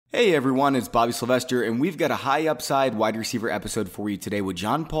Hey everyone, it's Bobby Sylvester, and we've got a high upside wide receiver episode for you today with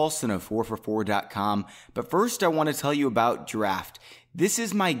John Paulsen of 4for4.com. But first, I want to tell you about Draft. This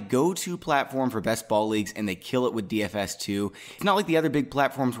is my go-to platform for best ball leagues, and they kill it with DFS too. It's not like the other big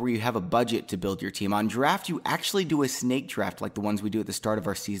platforms where you have a budget to build your team. On Draft, you actually do a snake draft like the ones we do at the start of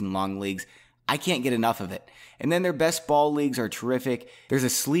our season-long leagues. I can't get enough of it. And then their best ball leagues are terrific. There's a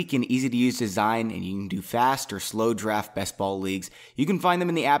sleek and easy-to-use design, and you can do fast or slow draft best ball leagues. You can find them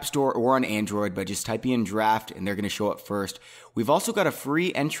in the App Store or on Android by just typing in draft, and they're going to show up first. We've also got a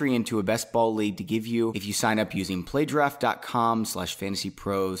free entry into a best ball league to give you if you sign up using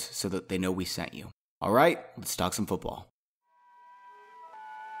playdraft.com/fantasypros so that they know we sent you. All right, let's talk some football.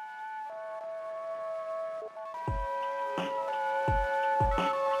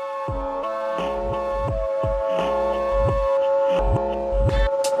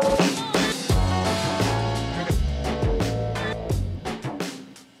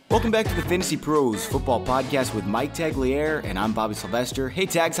 Welcome back to the Fantasy Pros Football Podcast with Mike Tagliere, and I'm Bobby Sylvester. Hey,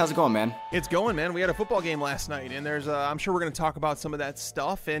 Tags, how's it going, man? It's going, man. We had a football game last night, and I'm sure we're going to talk about some of that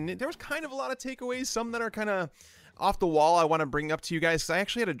stuff, and there was kind of a lot of takeaways, some that are kind of off the wall I want to bring up to you guys, because I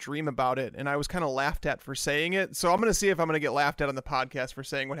actually had a dream about it, and I was kind of laughed at for saying it, so I'm going to see if I'm going to get laughed at on the podcast for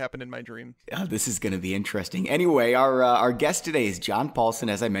saying what happened in my dream. Yeah, this is going to be interesting. Anyway, our guest today is John Paulsen,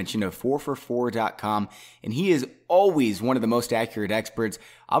 as I mentioned, of 4for4.com, and he is always one of the most accurate experts.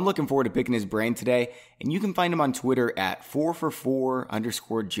 I'm looking forward to picking his brain today, and you can find him on Twitter at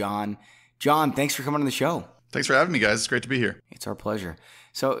 4for4_John. John, thanks for coming on the show. Thanks for having me, guys. It's great to be here. It's our pleasure.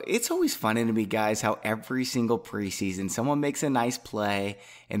 So it's always funny to me, guys, how every single preseason someone makes a nice play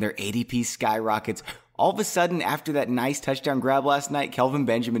and their ADP skyrockets. All of a sudden, after that nice touchdown grab last night, Kelvin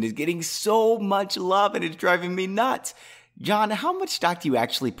Benjamin is getting so much love and it's driving me nuts. John, how much stock do you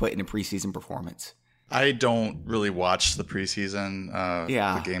actually put in a preseason performance? I don't really watch the preseason,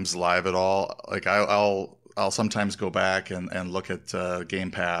 the games live at all. Like I'll sometimes go back and look at Game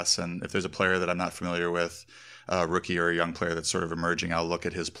Pass, and if there's a player that I'm not familiar with, a rookie or a young player that's sort of emerging, I'll look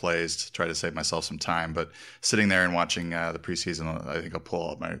at his plays to try to save myself some time. But sitting there and watching the preseason, I think I'll pull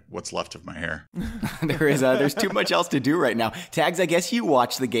out what's left of my hair. There's too much else to do right now. Tags, I guess you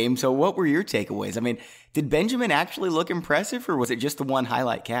watched the game, so what were your takeaways? I mean, did Benjamin actually look impressive, or was it just the one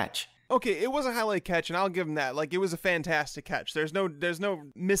highlight catch? Okay, it was a highlight catch, and I'll give him that. Like, it was a fantastic catch. There's no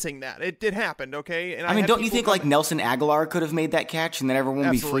missing that. It happened, okay? And I mean, don't you think like Nelson Aguilar could have made that catch, and then everyone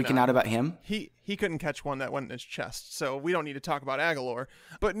would be freaking out about him? He couldn't catch one that went in his chest, so we don't need to talk about Aguilar.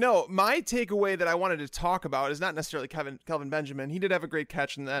 But no, my takeaway that I wanted to talk about is not necessarily Kelvin Benjamin. He did have a great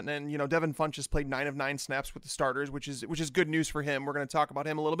catch in that, and Devin Funchess played 9 of 9 snaps with the starters, which is good news for him. We're going to talk about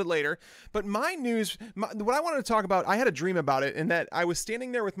him a little bit later. But what I wanted to talk about, I had a dream about it, in that I was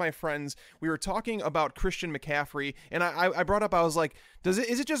standing there with my friends. We were talking about Christian McCaffrey, and I brought up, I was like, is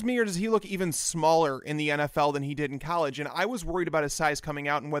it just me, or does he look even smaller in the NFL than he did in college? And I was worried about his size coming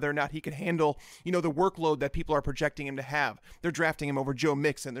out and whether or not he could handle the workload that people are projecting him to have. They're drafting him over Joe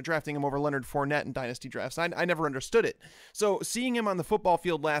Mixon. They're drafting him over Leonard Fournette in dynasty drafts. I never understood it. So seeing him on the football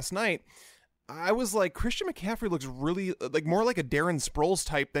field last night, I was like, Christian McCaffrey looks really more like a Darren Sproles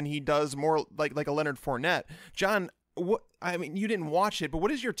type than he does more like a Leonard Fournette. John, you didn't watch it, but what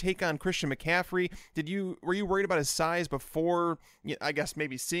is your take on Christian McCaffrey? Were you worried about his size before, I guess,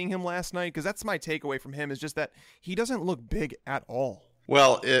 maybe seeing him last night? Because that's my takeaway from him, is just that he doesn't look big at all.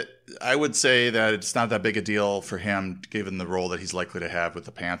 Well, I would say that it's not that big a deal for him, given the role that he's likely to have with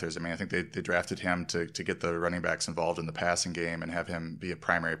the Panthers. I mean, I think they drafted him to get the running backs involved in the passing game and have him be a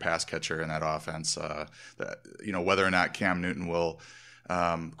primary pass catcher in that offense. Whether or not Cam Newton will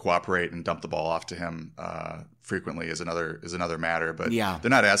cooperate and dump the ball off to him frequently is another matter. But yeah, they're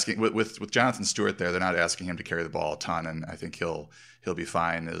not asking with Jonathan Stewart there. They're not asking him to carry the ball a ton, and I think he'll be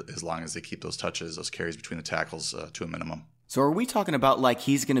fine as long as they keep those carries between the tackles to a minimum. So are we talking about like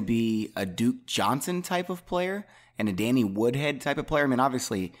he's going to be a Duke Johnson type of player and a Danny Woodhead type of player? I mean,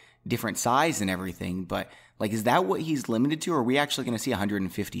 obviously different size and everything, but like, is that what he's limited to, or are we actually going to see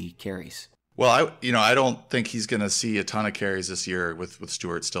 150 carries? Well, I don't think he's going to see a ton of carries this year with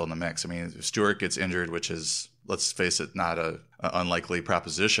Stewart still in the mix. I mean, if Stewart gets injured, which is, let's face it, not a unlikely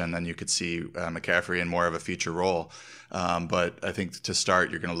proposition, then you could see McCaffrey in more of a feature role. But I think to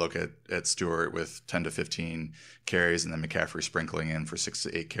start, you're going to look at Stewart with 10 to 15 carries, and then McCaffrey sprinkling in for 6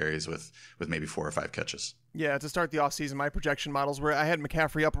 to 8 carries with maybe 4 or 5 catches. Yeah, to start the offseason, my projection models were I had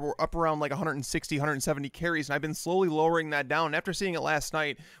McCaffrey up around like 160, 170 carries, and I've been slowly lowering that down. After seeing it last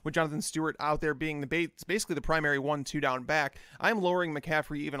night with Jonathan Stewart out there being basically the primary 1-2 down back, I'm lowering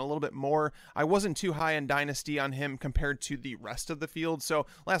McCaffrey even a little bit more. I wasn't too high in Dynasty on him compared to the rest rest of the field. So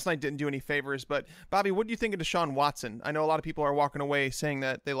last night didn't do any favors. But Bobby, what do you think of Deshaun Watson? I know a lot of people are walking away saying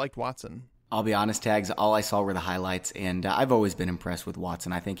that they liked Watson. I'll be honest, Tags, all I saw were the highlights, and I've always been impressed with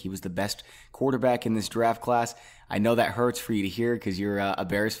Watson. I think he was the best quarterback in this draft class. I know that hurts for you to hear because you're a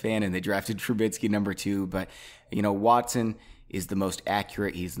Bears fan and they drafted Trubisky number 2, but, Watson is the most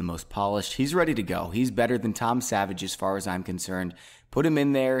accurate. He's the most polished. He's ready to go. He's better than Tom Savage as far as I'm concerned. Put him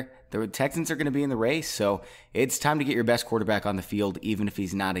in there. The Texans are going to be in the race, so it's time to get your best quarterback on the field, even if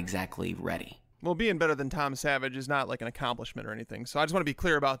he's not exactly ready. Well, being better than Tom Savage is not like an accomplishment or anything. So I just want to be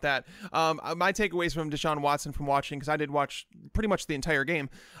clear about that. My takeaways from Deshaun Watson from watching, because I did watch pretty much the entire game.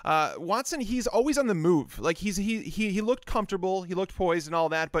 Watson, he's always on the move. Like he looked comfortable, he looked poised and all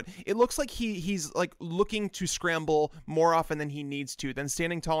that, but it looks like he's like looking to scramble more often than he needs to, than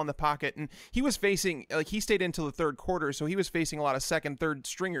standing tall in the pocket. And he was facing, like he stayed until the third quarter, so he was facing a lot of second, third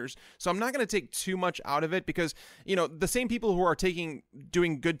stringers. So I'm not going to take too much out of it because, the same people who are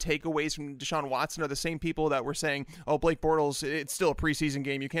doing good takeaways from Deshaun Watson are the same people that were saying, oh, Blake Bortles, it's still a preseason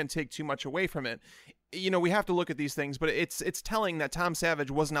game. You can't take too much away from it. We have to look at these things, but it's telling that Tom Savage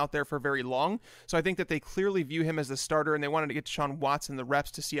wasn't out there for very long. So I think that they clearly view him as the starter, and they wanted to get Deshaun Watson the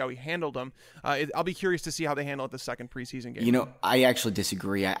reps to see how he handled them. I'll be curious to see how they handle it the second preseason game. I actually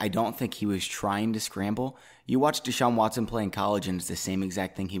disagree. I don't think he was trying to scramble. You watch Deshaun Watson play in college, and it's the same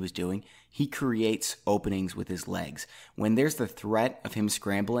exact thing he was doing. He creates openings with his legs. When there's the threat of him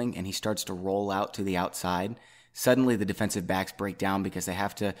scrambling and he starts to roll out to the outside, suddenly the defensive backs break down because they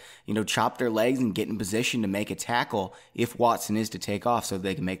have to, chop their legs and get in position to make a tackle if Watson is to take off so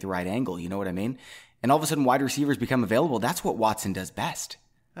they can make the right angle. You know what I mean? And all of a sudden wide receivers become available. That's what Watson does best.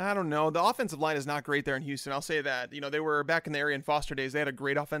 I don't know. The offensive line is not great there in Houston. I'll say that. They were back in the Arian Foster days. They had a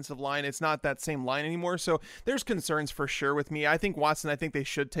great offensive line. It's not that same line anymore. So there's concerns for sure with me. I think they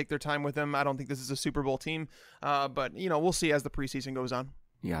should take their time with him. I don't think this is a Super Bowl team. But, we'll see as the preseason goes on.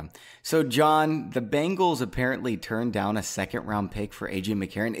 Yeah. So, John, the Bengals apparently turned down a second-round pick for A.J.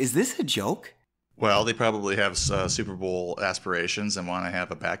 McCarron. Is this a joke? Well, they probably have Super Bowl aspirations and want to have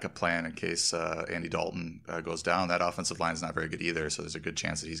a backup plan in case Andy Dalton goes down. That offensive line is not very good either, so there's a good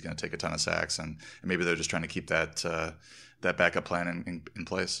chance that he's going to take a ton of sacks, and maybe they're just trying to keep that backup plan in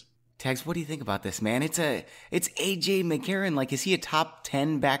place. Tags, what do you think about this, man? It's A.J. McCarron. Like, is he a top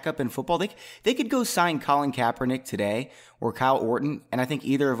 10 backup in football? They could go sign Colin Kaepernick today or Kyle Orton, and I think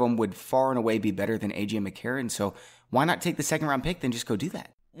either of them would far and away be better than A.J. McCarron. So why not take the second-round pick, then just go do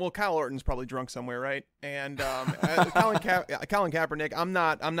that? Well, Kyle Orton's probably drunk somewhere, right? And Colin Kaepernick, I'm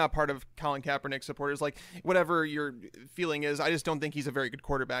not part of Colin Kaepernick supporters. Like, whatever your feeling is, I just don't think he's a very good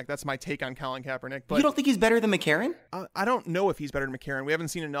quarterback. That's my take on Colin Kaepernick. But you don't think he's better than McCarron? I don't know if he's better than McCarron. We haven't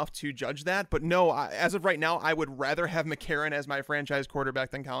seen enough to judge that. But no, as of right now, I would rather have McCarron as my franchise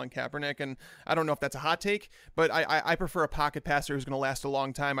quarterback than Colin Kaepernick. And I don't know if that's a hot take, but I prefer a pocket passer who's going to last a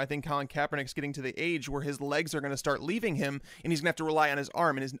long time. I think Colin Kaepernick's getting to the age where his legs are going to start leaving him, and he's going to have to rely on his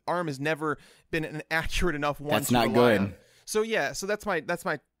arm. And his arm has never been an accurate enough one. That's not good. On. So that's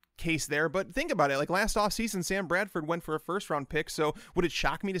my case there. But think about it. Like last offseason, Sam Bradford went for a first-round pick. So would it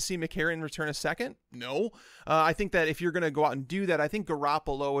shock me to see McCarron return a second? No. I think that if you're going to go out and do that, I think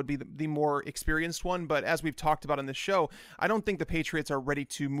Garoppolo would be the more experienced one. But as we've talked about in this show, I don't think the Patriots are ready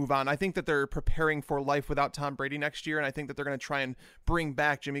to move on. I think that they're preparing for life without Tom Brady next year, and I think that they're going to try and bring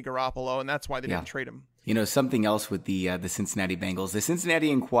back Jimmy Garoppolo, and that's why they didn't trade him. Something else with the Cincinnati Bengals. The Cincinnati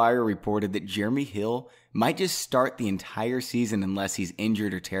Enquirer reported that Jeremy Hill might just start the entire season unless he's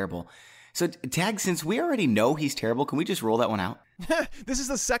injured or terrible. So, Tag, since we already know he's terrible, can we just roll that one out? This is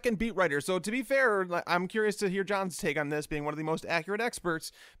the second beat writer. So, to be fair, I'm curious to hear John's take on this, being one of the most accurate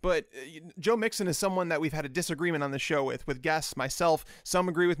experts. But Joe Mixon is someone that we've had a disagreement on the show with guests, myself. Some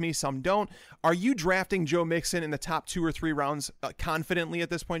agree with me, some don't. Are you drafting Joe Mixon in the top 2 or 3 rounds confidently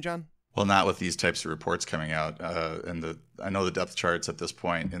at this point, John? Well, not with these types of reports coming out, and I know the depth charts at this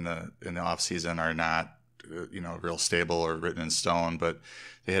point in the off season are not, real stable or written in stone. But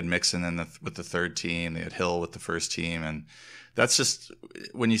they had Mixon with the third team, they had Hill with the first team, and that's just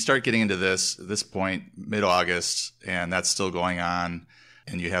when you start getting into this point mid-August, and that's still going on,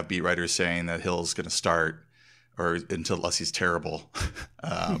 and you have beat writers saying that Hill's going to start. Or unless he's terrible,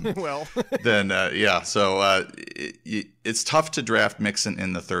 well, then yeah. So it's tough to draft Mixon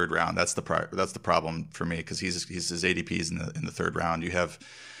in the third round. That's the problem for me because his ADP's in the third round. You have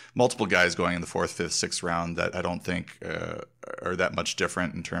multiple guys going in the 4th, 5th, 6th round that I don't think are that much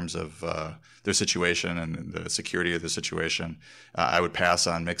different in terms of their situation and the security of the situation. I would pass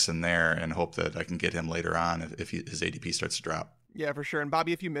on Mixon there and hope that I can get him later on if his ADP starts to drop. Yeah, for sure. And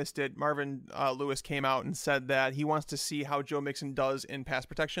Bobby, if you missed it, Marvin Lewis came out and said that he wants to see how Joe Mixon does in pass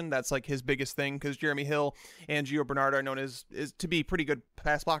protection. That's like his biggest thing, because Jeremy Hill and Gio Bernard are known as to be pretty good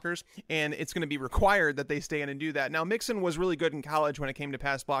pass blockers, and it's going to be required that they stay in and do that. Now, Mixon was really good in college when it came to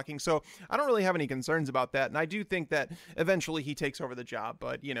pass blocking, so I don't really have any concerns about that. And I do think that eventually he takes over the job.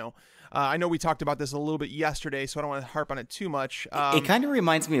 But, I know we talked about this a little bit yesterday, so I don't want to harp on it too much. It kind of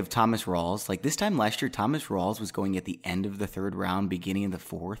reminds me of Thomas Rawls. Like this time last year, Thomas Rawls was going at the end of the third round, beginning of the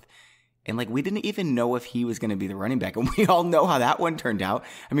fourth. And like we didn't even know if he was going to be the running back. And we all know how that one turned out.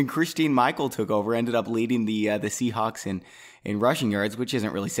 I mean, Christine Michael took over, ended up leading the Seahawks in rushing yards, which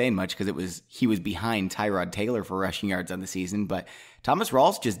isn't really saying much because he was behind Tyrod Taylor for rushing yards on the season. But Thomas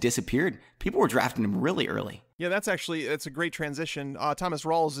Rawls just disappeared. People were drafting him really early. Yeah, that's a great transition. Thomas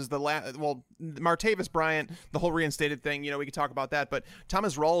Rawls is Martavis Bryant, the whole reinstated thing, we could talk about that, but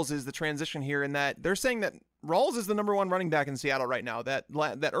Thomas Rawls is the transition here in that they're saying that Rawls is the number one running back in Seattle right now. That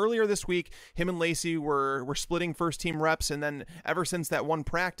earlier this week, him and Lacey were splitting first team reps, and then ever since that one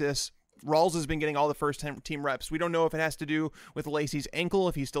practice, Rawls has been getting all the first team reps. We don't know if it has to do with Lacey's ankle,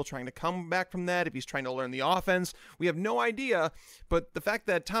 if he's still trying to come back from that, if he's trying to learn the offense. We have no idea, but the fact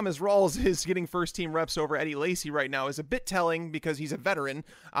that Thomas Rawls is getting first team reps over Eddie Lacy right now is a bit telling because he's a veteran,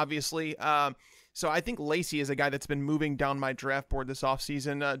 obviously. So I think Lacy is a guy that's been moving down my draft board this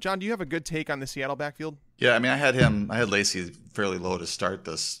offseason. John, do you have a good take on the Seattle backfield? Yeah, I mean, I had Lacy fairly low to start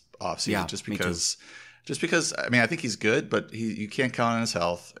this offseason just because, I mean, I think he's good, but you can't count on his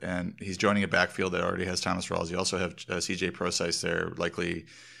health, and he's joining a backfield that already has Thomas Rawls. You also have CJ Prosise there, likely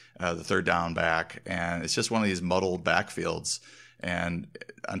the third down back, and it's just one of these muddled backfields. And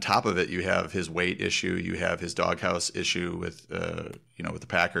on top of it, you have his weight issue, you have his doghouse issue with the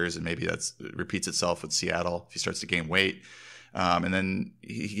Packers, and maybe that repeats itself with Seattle if he starts to gain weight. And then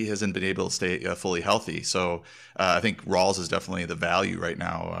he hasn't been able to stay fully healthy. So I think Rawls is definitely the value right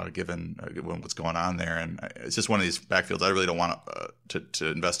now, given what's going on there. And it's just one of these backfields. I really don't want to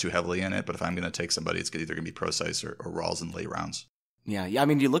invest too heavily in it. But if I'm going to take somebody, it's either going to be Prosise or Rawls in late rounds. Yeah. I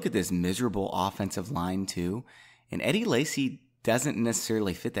mean, you look at this miserable offensive line too, and Eddie Lacy doesn't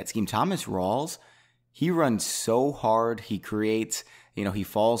necessarily fit that scheme. Thomas Rawls, he runs so hard. He creates, he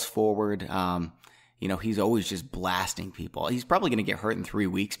falls forward. He's always just blasting people. He's probably going to get hurt in 3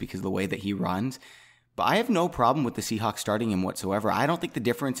 weeks because of the way that he runs. But I have no problem with the Seahawks starting him whatsoever. I don't think the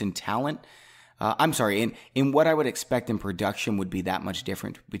difference in talent, in what I would expect in production would be that much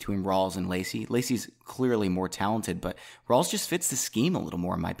different between Rawls and Lacy. Lacy's clearly more talented, but Rawls just fits the scheme a little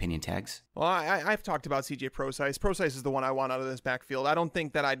more, in my opinion, Tags. Well, I've talked about CJ Prosise. Prosise is the one I want out of this backfield. I don't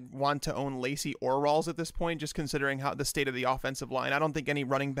think that I'd want to own Lacy or Rawls at this point, just considering how the state of the offensive line. I don't think any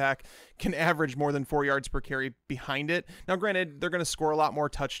running back can average more than 4 yards per carry behind it. Now, granted, they're going to score a lot more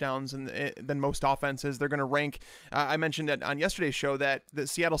touchdowns than most offenses. They're going to rank. I mentioned it on yesterday's show that the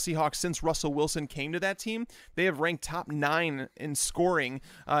Seattle Seahawks, since Russell Wilson came to that team, they have ranked top 9 in scoring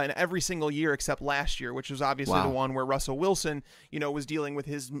in every single year except last year, which was obviously the one where Russell Wilson, was dealing with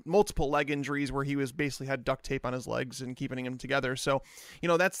his multiple leg injuries where he was basically had duct tape on his legs and keeping him together. So,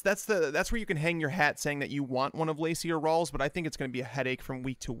 that's where you can hang your hat saying that you want one of Lacy or Rawls, but I think it's going to be a headache from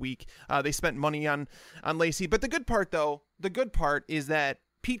week to week. They spent money on Lacy, but the good part is that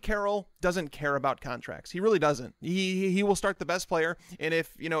Pete Carroll doesn't care about contracts. He really doesn't. He will start the best player, and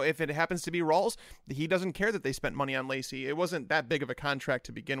if it happens to be Rawls, he doesn't care that they spent money on Lacy. It wasn't that big of a contract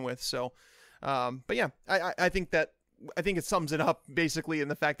to begin with. So, but yeah, I think it sums it up basically in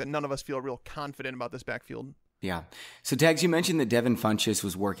the fact that none of us feel real confident about this backfield. Yeah. So, Tags, you mentioned that Devin Funchess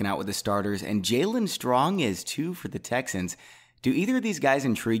was working out with the starters, and Jalen Strong is too for the Texans. Do either of these guys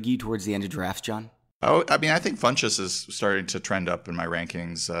intrigue you towards the end of drafts, John? Oh, I mean, I think Funchess is starting to trend up in my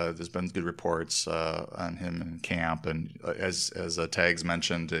rankings. There's been good reports on him in camp, and as Tags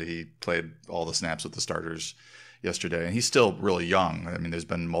mentioned, he played all the snaps with the starters yesterday, and he's still really young. I mean, there's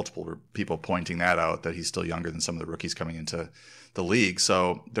been multiple people pointing that out, that he's still younger than some of the rookies coming into the league.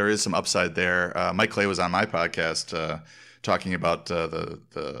 So there is some upside there. Mike Clay was on my podcast talking about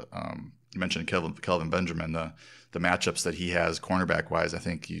you mentioned Kelvin Benjamin, the matchups that he has cornerback wise. I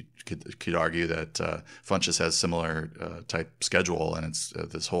think you could argue that Funchess has similar type schedule, and it's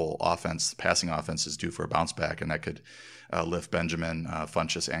this whole offense, passing offense, is due for a bounce back, and that could lift Benjamin,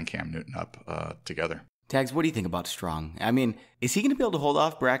 Funchess, and Cam Newton up together. Tags, what do you think about Strong? I mean, is he going to be able to hold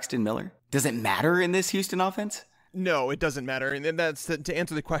off Braxton Miller? Does it matter in this Houston offense? No, it doesn't matter. And that's to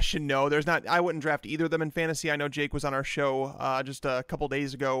answer the question. No, there's not. I wouldn't draft either of them in fantasy. I know Jake was on our show just a couple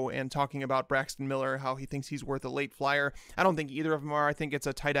days ago and talking about Braxton Miller, how he thinks he's worth a late flyer. I don't think either of them are. I think it's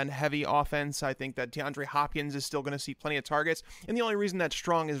a tight end heavy offense. I think that DeAndre Hopkins is still going to see plenty of targets. And the only reason that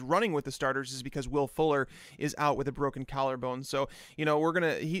Strong is running with the starters is because Will Fuller is out with a broken collarbone. So,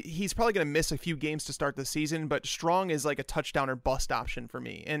 he's probably going to miss a few games to start the season, but Strong is like a touchdown or bust option for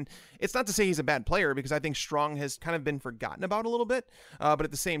me. And it's not to say he's a bad player, because I think Strong has kind of been forgotten about a little bit, but at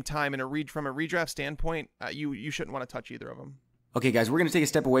the same time, from a redraft standpoint, you shouldn't want to touch either of them. Okay, guys, we're going to take a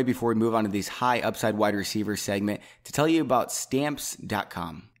step away before we move on to these high upside wide receiver segment to tell you about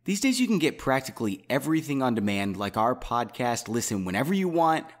Stamps.com. These days, you can get practically everything on demand, like our podcast. Listen whenever you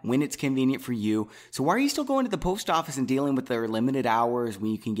want, when it's convenient for you. So why are you still going to the post office and dealing with their limited hours when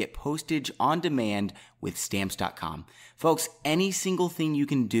you can get postage on demand with Stamps.com? Folks, any single thing you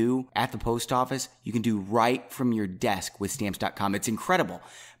can do at the post office, you can do right from your desk with Stamps.com. It's incredible.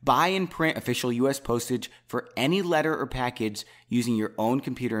 Buy and print official U.S. postage for any letter or package using your own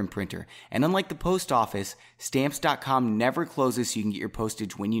computer and printer. And unlike the post office, Stamps.com never closes, so you can get your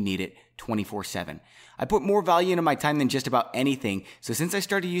postage when you need it 24/7. I put more value into my time than just about anything, so since I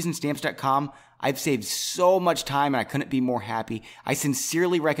started using Stamps.com, I've saved so much time and I couldn't be more happy. I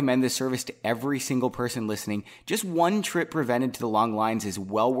sincerely recommend this service to every single person listening. Just one trip prevented to the long lines is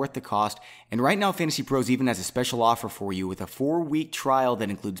well worth the cost. And right now, Fantasy Pros even has a special offer for you with a 4-week trial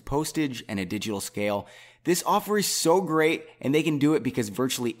that includes postage and a digital scale. This offer is so great, and they can do it because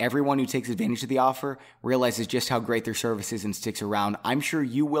virtually everyone who takes advantage of the offer realizes just how great their service is and sticks around. I'm sure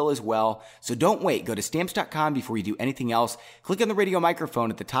you will as well. So don't wait. Go to Stamps.com before you do anything else. Click on the radio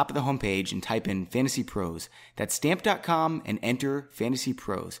microphone at the top of the homepage and type in Fantasy Pros. That's Stamps.com and enter Fantasy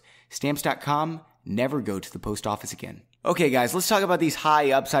Pros. Stamps.com, never go to the post office again. Okay, guys, let's talk about these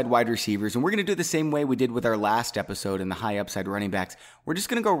high upside wide receivers, and we're going to do the same way we did with our last episode in the high upside running backs. We're just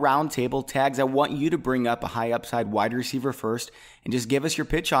going to go round table tags. I want you to bring up a high upside wide receiver first and just give us your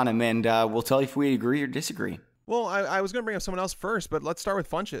pitch on him, and we'll tell you if we agree or disagree. Well, I was going to bring up someone else first, but let's start with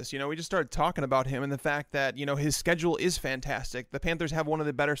Funchess. We just started talking about him and the fact that, his schedule is fantastic. The Panthers have one of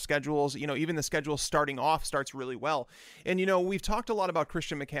the better schedules. Even the schedule starting off starts really well. And, we've talked a lot about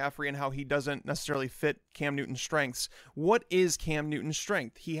Christian McCaffrey and how he doesn't necessarily fit Cam Newton's strengths. What is Cam Newton's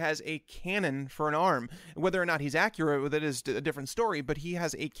strength? He has a cannon for an arm. Whether or not he's accurate with it is a different story, but he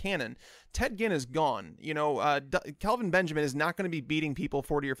has a cannon. Ted Ginn is gone. Kelvin Benjamin is not going to be beating people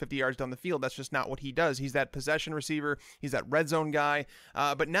 40 or 50 yards down the field. That's just not what he does. He's that possession receiver. He's that red zone guy.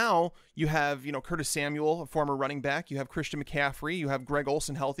 But now you have, Curtis Samuel, a former running back. You have Christian McCaffrey. You have Greg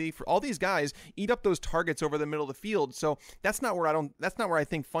Olsen healthy. For all these guys eat up those targets over the middle of the field. So that's not where I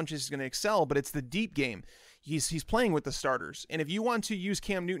think Funchess is going to excel, but it's the deep game. He's playing with the starters. And if you want to use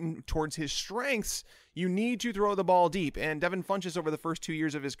Cam Newton towards his strengths, you need to throw the ball deep. And Devin Funchess, over the first 2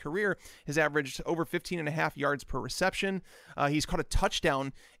 years of his career, has averaged over 15.5 yards per reception. He's caught a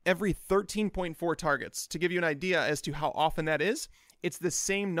touchdown every 13.4 targets. To give you an idea as to how often that is, it's the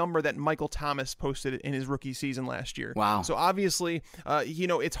same number that Michael Thomas posted in his rookie season last year. Wow. So obviously,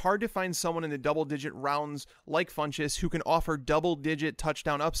 it's hard to find someone in the double-digit rounds like Funchess who can offer double-digit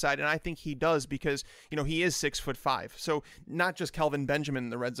touchdown upside, and I think he does because, he is 6'5". So not just Kelvin Benjamin in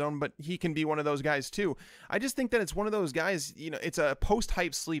the red zone, but he can be one of those guys too. I just think that it's one of those guys, it's a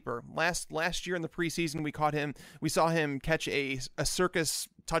post-hype sleeper. Last year in the preseason, we saw him catch a circus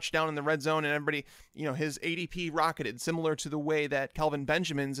touchdown in the red zone, and everybody, his ADP rocketed, similar to the way that Kelvin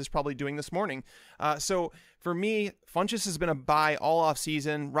Benjamin's is probably doing this morning. So for me, Funchess has been a buy all off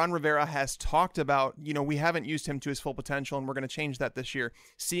season. Ron Rivera has talked about, we haven't used him to his full potential, and we're going to change that this year.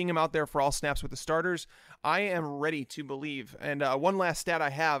 Seeing him out there for all snaps with the starters, I am ready to believe. And one last stat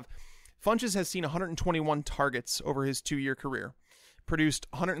I have, Funchess has seen 121 targets over his 2-year career. Produced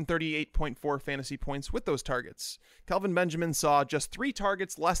 138.4 fantasy points with those targets. Kelvin Benjamin saw just 3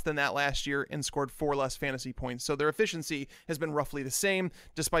 targets less than that last year and scored 4 less fantasy points. So their efficiency has been roughly the same,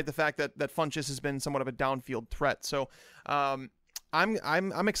 despite the fact that Funchess has been somewhat of a downfield threat. So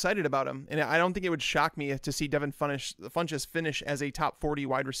I'm excited about him, and I don't think it would shock me to see Devin Funchess finish as a top 40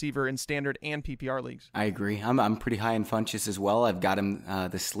 wide receiver in standard and PPR leagues. I agree. I'm pretty high on Funchess as well. I've got him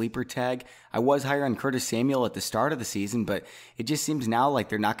the sleeper tag. I was higher on Curtis Samuel at the start of the season, but it just seems now like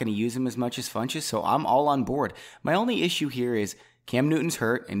they're not going to use him as much as Funchess, so I'm all on board. My only issue here is Cam Newton's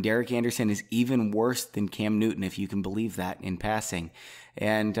hurt, and Derek Anderson is even worse than Cam Newton, if you can believe that, in passing.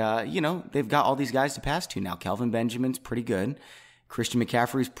 And, they've got all these guys to pass to now. Kelvin Benjamin's pretty good. Christian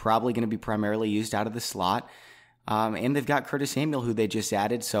McCaffrey's probably going to be primarily used out of the slot. And they've got Curtis Samuel, who they just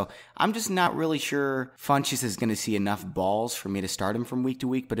added. So I'm just not really sure Funchess is going to see enough balls for me to start him from week to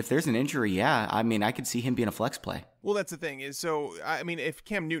week. But if there's an injury, yeah, I mean, I could see him being a flex play. Well, that's the thing is, so, I mean, if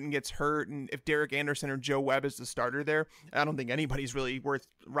Cam Newton gets hurt and if Derek Anderson or Joe Webb is the starter there, I don't think anybody's really worth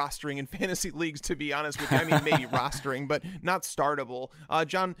rostering in fantasy leagues, to be honest with you. I mean, maybe rostering, but not startable.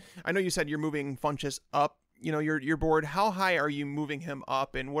 John, I know you said you're moving Funchess up, your board. How high are you moving him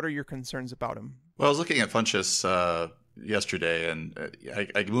up, and what are your concerns about him? Well, I was looking at Funchess yesterday, and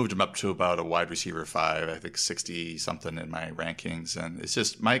I moved him up to about a wide receiver 5, I think 60 something in my rankings. And it's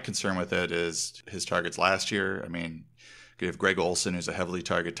just, my concern with it is his targets last year. I mean, you have Greg Olsen, who's a heavily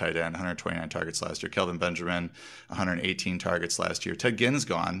targeted tight end, 129 targets last year. Kelvin Benjamin, 118 targets last year. Ted Ginn's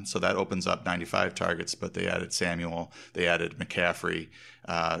gone, so that opens up 95 targets, but they added Samuel, they added McCaffrey.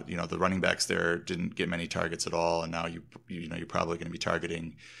 The running backs there didn't get many targets at all, and now you're probably going to be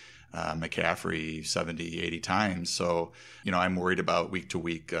targeting McCaffrey 70, 80 times. So, I'm worried about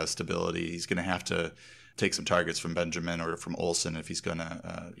week-to-week stability. He's going to have to take some targets from Benjamin or from Olsen if he's going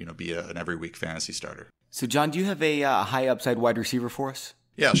to, be an every-week fantasy starter. So, John, do you have a high upside wide receiver for us?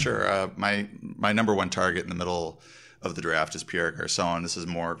 Yeah, sure. My number one target in the middle of the draft is Pierre Garçon. This is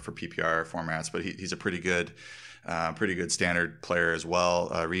more for PPR formats, but he's a pretty good standard player as well.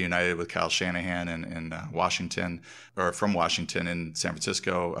 Reunited with Kyle Shanahan in Washington, or from Washington in San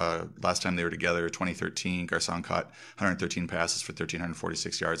Francisco. Last time they were together, 2013, Garçon caught 113 passes for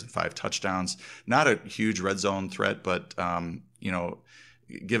 1,346 yards and 5 touchdowns. Not a huge red zone threat, but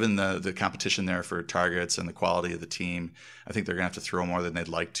given the competition there for targets and the quality of the team, I think they're going to have to throw more than they'd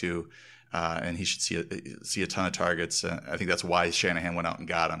like to. And he should see a ton of targets. I think that's why Shanahan went out and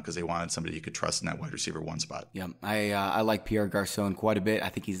got him, because they wanted somebody you could trust in that wide receiver 1 spot. Yeah, I like Pierre Garçon quite a bit. I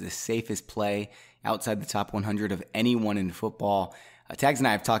think he's the safest play outside the top 100 of anyone in football. Tags and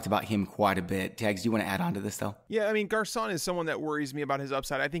I have talked about him quite a bit. Tags, do you want to add on to this, though? Yeah, I mean, Garçon is someone that worries me about his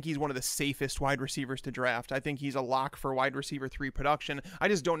upside. I think he's one of the safest wide receivers to draft. I think he's a lock for wide receiver 3 production. I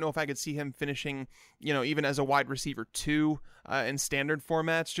just don't know if I could see him finishing, even as a wide receiver 2 in standard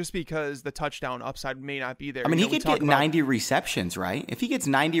formats, just because the touchdown upside may not be there. I mean, he could get 90 receptions, right? If he gets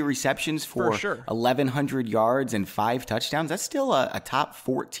 90 receptions for sure, 1,100 yards and 5 touchdowns, that's still a top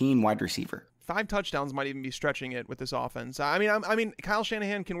 14 wide receiver. 5 touchdowns might even be stretching it with this offense. I mean, Kyle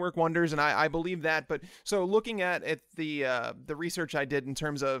Shanahan can work wonders, and I believe that. But so looking at the research I did in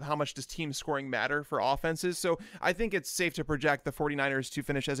terms of how much does team scoring matter for offenses, so I think it's safe to project the 49ers to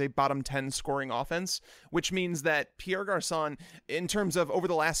finish as a bottom 10 scoring offense, which means that Pierre Garçon, in terms of over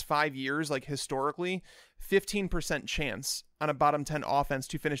the last 5 years, like historically, 15% chance on a bottom 10 offense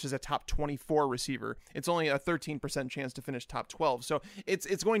to finish as a top 24 receiver. It's only a 13% chance to finish top 12. So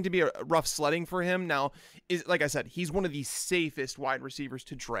it's going to be a rough sledding for him. Now, like I said, he's one of the safest wide receivers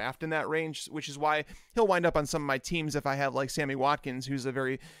to draft in that range, which is why he'll wind up on some of my teams if I have like Sammy Watkins, who's a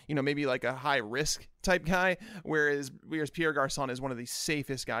very, maybe like a high risk type guy, whereas Pierre Garçon is one of the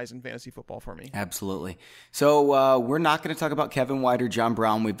safest guys in fantasy football for me. Absolutely. So we're not going to talk about Kevin White or John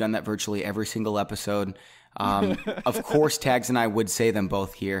Brown. We've done that virtually every single episode. Of course, Tags and I would say them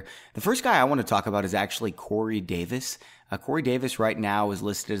both here. The first guy I want to talk about is actually Corey Davis. Corey Davis right now is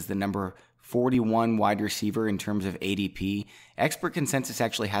listed as the number 41 wide receiver in terms of ADP. Expert consensus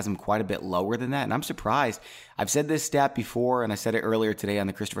actually has him quite a bit lower than that, and I'm surprised. I've said this stat before, and I said it earlier today on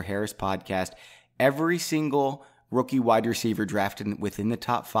the Christopher Harris podcast. Every single rookie wide receiver drafted within the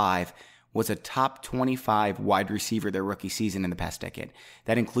top 5 was a top 25 wide receiver their rookie season in the past decade.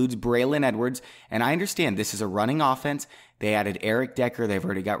 That includes Braylon Edwards, and I understand this is a running offense. They added Eric Decker. They've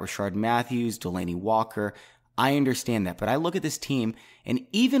already got Rashard Matthews, Delaney Walker. I understand that, but I look at this team, and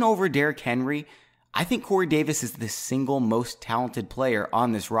even over Derrick Henry, I think Corey Davis is the single most talented player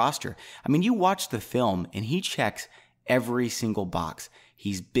on this roster. I mean, you watch the film, and he checks every single box.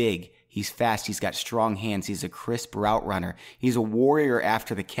 He's big. He's fast. He's got strong hands. He's a crisp route runner. He's a warrior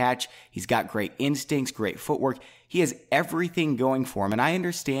after the catch. He's got great instincts, great footwork. He has everything going for him. And I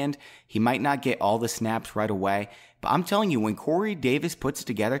understand he might not get all the snaps right away, but I'm telling you, when Corey Davis puts it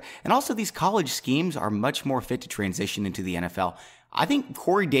together, and also these college schemes are much more fit to transition into the NFL, I think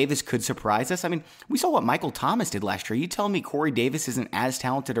Corey Davis could surprise us. I mean, we saw what Michael Thomas did last year. You telling me Corey Davis isn't as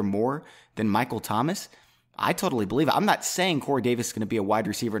talented or more than Michael Thomas? I totally believe it. I'm not saying Corey Davis is going to be a wide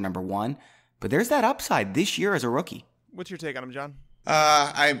receiver number 1, but there's that upside this year as a rookie. What's your take on him, John?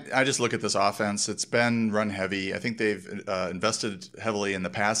 I just look at this offense. It's been run heavy. I think they've invested heavily in the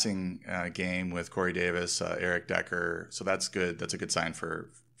passing game with Corey Davis, Eric Decker. So that's good. That's a good sign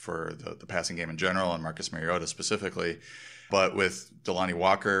for the passing game in general and Marcus Mariota specifically. But with Delaney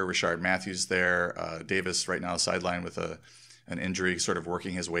Walker, Rashard Matthews there, Davis right now sidelined with a an injury, sort of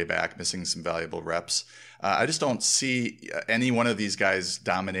working his way back, missing some valuable reps. I just don't see any one of these guys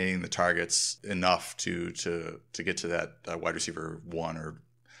dominating the targets enough to get to that wide receiver 1 or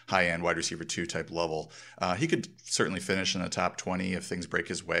high-end wide receiver 2 type level. He could certainly finish in the top 20 if things break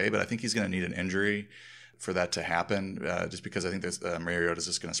his way, but I think he's going to need an injury for that to happen, just because I think Mariota's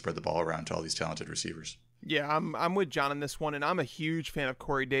just going to spread the ball around to all these talented receivers. Yeah, I'm with John on this one, and I'm a huge fan of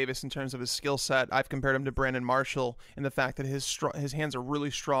Corey Davis in terms of his skill set. I've compared him to Brandon Marshall in the fact that his hands are really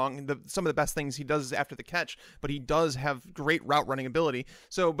strong. Some of the best things he does is after the catch, but he does have great route running ability.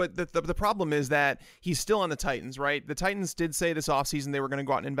 So, but the problem is that he's still on the Titans, right? The Titans did say this offseason they were going to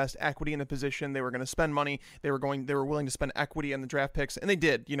go out and invest equity in the position. They were going to spend money. They were willing to spend equity on the draft picks, and they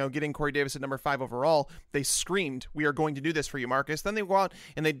did. Getting Corey Davis at number 5 overall, they screamed, "We are going to do this for you, Marcus." Then they go out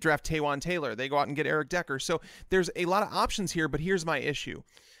and they draft Taywan Taylor. They go out and get Eric Decker. So there's a lot of options here, but here's my issue.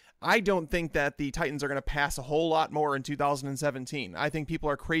 I don't think that the Titans are going to pass a whole lot more in 2017. I think people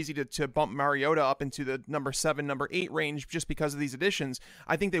are crazy to bump Mariota up into the number 7, number 8 range just because of these additions.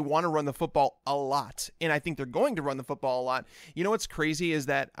 I think they want to run the football a lot, and I think they're going to run the football a lot. You know what's crazy is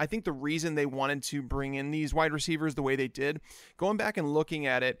that I think the reason they wanted to bring in these wide receivers the way they did, going back and looking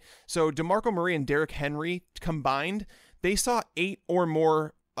at it, so DeMarco Murray and Derrick Henry combined, they saw 8 or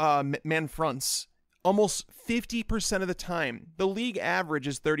more man fronts almost 50% of the time. The league average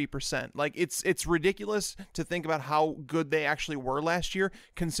is 30%. Like it's ridiculous to think about how good they actually were last year,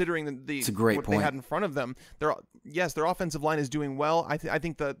 considering it's a great what point. They had in front of them. Their offensive line is doing well. I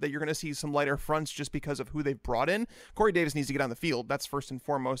think that you're going to see some lighter fronts just because of who they've brought in. Corey Davis needs to get on the field. That's first and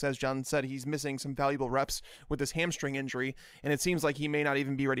foremost. As John said, he's missing some valuable reps with his hamstring injury, and it seems like he may not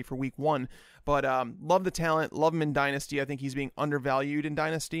even be ready for week 1. But love the talent, love him in Dynasty. I think he's being undervalued in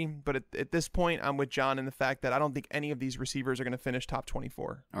Dynasty. But at this point, I'm with John in the fact that I don't think any of these receivers are going to finish top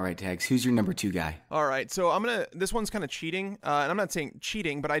 24. All right, Tags, who's your number 2 guy? All right, so this one's kind of cheating. And I'm not saying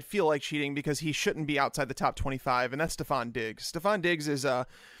cheating, but I feel like cheating because he shouldn't be outside the top 25, and that's Stephon Diggs. Stephon Diggs is, I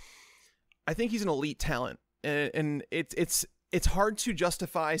think he's an elite talent. And it's hard to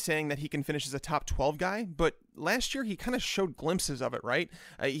justify saying that he can finish as a top 12 guy, but last year he kind of showed glimpses of it, right?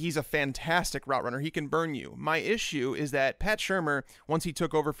 He's a fantastic route runner. He can burn you. My issue is that Pat Shurmur, once he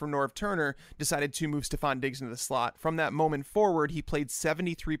took over from Norv Turner, decided to move Stephon Diggs into the slot. From that moment forward, he played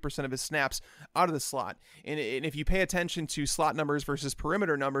 73% of his snaps out of the slot. And if you pay attention to slot numbers versus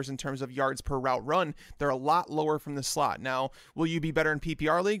perimeter numbers in terms of yards per route run, they're a lot lower from the slot. Now, will you be better in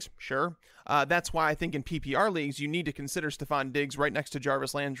PPR leagues? Sure. That's why I think in PPR leagues, you need to consider Stephon Diggs right next to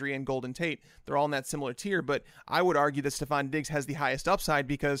Jarvis Landry and Golden Tate. They're all in that similar tier, but I would argue that Stephon Diggs has the highest upside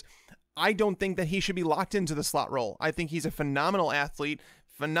because I don't think that he should be locked into the slot role. I think he's a phenomenal athlete,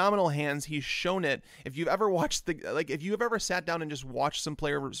 phenomenal hands. He's shown it. If you've ever watched if you've ever sat down and just watched some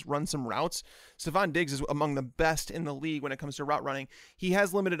players run some routes, Stephon Diggs is among the best in the league when it comes to route running. He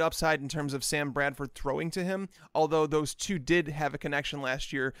has limited upside in terms of Sam Bradford throwing to him, although those two did have a connection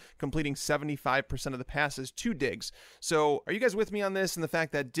last year, completing 75% of the passes to Diggs. So are you guys with me on this and the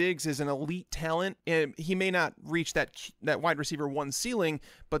fact that Diggs is an elite talent? And he may not reach that wide receiver 1 ceiling,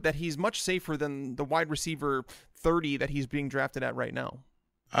 but that he's much safer than the wide receiver 30 that he's being drafted at right now.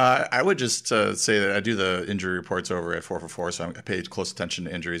 I would just say that I do the injury reports over at 4for4, so I paid close attention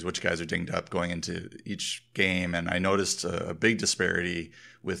to injuries, which guys are dinged up going into each game, and I noticed a big disparity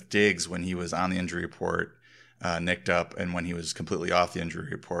with Diggs when he was on the injury report, nicked up, and when he was completely off the injury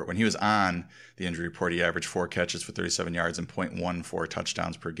report. When he was on the injury report, he averaged 4 catches for 37 yards and 0.14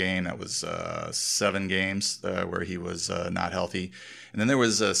 touchdowns per game. That was 7 games where he was not healthy. And then there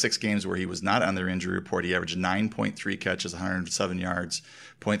was 6 games where he was not on their injury report. He averaged 9.3 catches, 107 yards,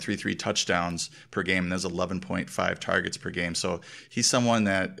 0.33 touchdowns per game, and there's 11.5 targets per game. So he's someone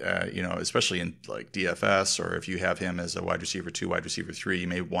that, especially in like DFS, or if you have him as a wide receiver 2, wide receiver 3, you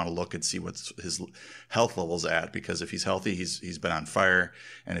may want to look and see what his health level's at, because if he's healthy, he's been on fire,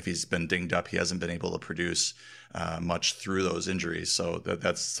 and if he's been dinged up, he hasn't been able to produce much through those injuries. So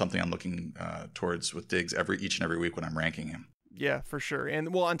that's something I'm looking towards with Diggs each and every week when I'm ranking him. Yeah, for sure.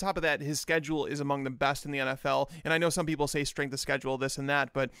 And well, on top of that, his schedule is among the best in the NFL. And I know some people say strength of schedule, this and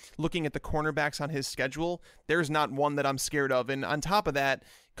that, but looking at the cornerbacks on his schedule, there's not one that I'm scared of. And on top of that,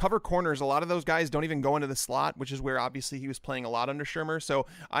 cover corners, a lot of those guys don't even go into the slot, which is where obviously he was playing a lot under Shurmur. So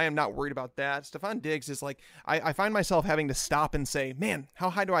I am not worried about that. Stephon Diggs is like, I find myself having to stop and say, man, how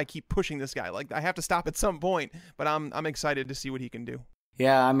high do I keep pushing this guy? Like, I have to stop at some point, but I'm excited to see what he can do.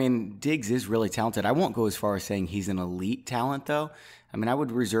 Yeah, I mean, Diggs is really talented. I won't go as far as saying he's an elite talent, though. I mean, I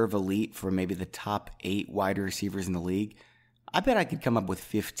would reserve elite for maybe the top 8 wide receivers in the league. I bet I could come up with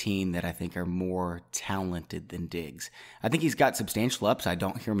 15 that I think are more talented than Diggs. I think he's got substantial upside,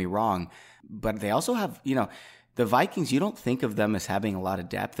 don't hear me wrong. But they also have, the the Vikings, you don't think of them as having a lot of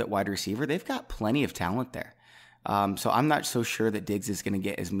depth at wide receiver. They've got plenty of talent there. So I'm not so sure that Diggs is going to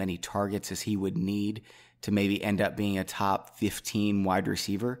get as many targets as he would need to maybe end up being a top 15 wide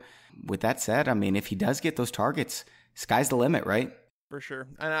receiver. With that said, I mean, if he does get those targets, sky's the limit, right? For sure.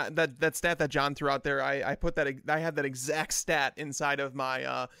 And that stat that John threw out there, I had that exact stat inside of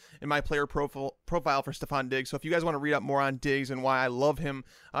my in my player profile for Stephon Diggs. So if you guys want to read up more on Diggs and why I love him,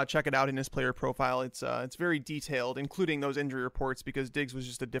 check it out in his player profile. It's very detailed, including those injury reports, because Diggs was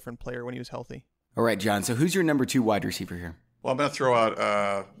just a different player when he was healthy. All right, John. So who's your number 2 wide receiver here? Well, I'm going to throw out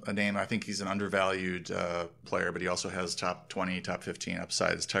a name. I think he's an undervalued player, but he also has top 20, top 15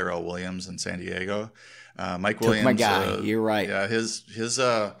 upside. It's Tyrell Williams in San Diego. Mike Williams. My guy. You're right. Yeah, his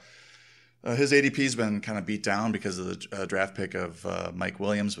ADP's been kind of beat down because of the draft pick of Mike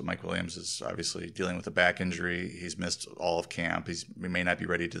Williams, but Mike Williams is obviously dealing with a back injury. He's missed all of camp. He may not be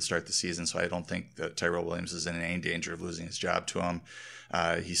ready to start the season, so I don't think that Tyrell Williams is in any danger of losing his job to him.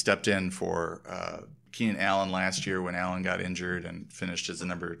 He stepped in for Keenan Allen last year when Allen got injured and finished as the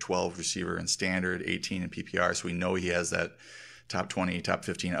number 12 receiver in standard, 18 in PPR. So we know he has that top 20, top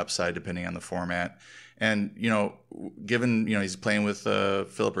 15 upside depending on the format. And, given, he's playing with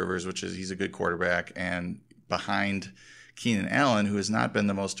Phillip Rivers, he's a good quarterback, and behind Keenan Allen, who has not been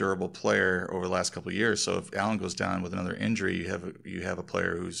the most durable player over the last couple of years. So if Allen goes down with another injury, you have a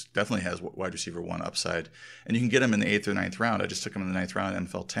player who's definitely has wide receiver 1 upside, and you can get him in the 8th or 9th round. I just took him in the 9th round,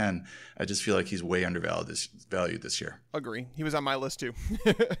 NFL 10. I just feel like he's way undervalued this year. Agree. He was on my list too.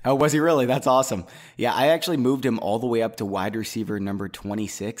 Oh, was he really? That's awesome. Yeah, I actually moved him all the way up to wide receiver number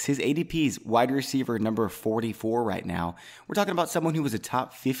 26. His ADP's wide receiver number 44 right now. We're talking about someone who was a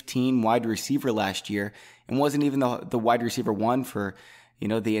top 15 wide receiver last year and wasn't even the wide receiver 1 for,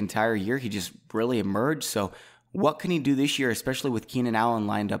 the entire year. He just really emerged. So what can he do this year, especially with Keenan Allen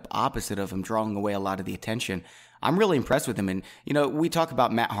lined up opposite of him, drawing away a lot of the attention? I'm really impressed with him. And, we talk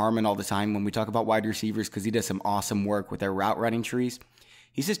about Matt Harmon all the time when we talk about wide receivers because he does some awesome work with their route running trees.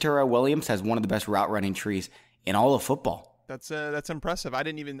 He says Tyrell Williams has one of the best route running trees in all of football. That's impressive.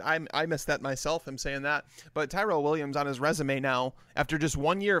 I missed that myself, him saying that. But Tyrell Williams on his resume now, after just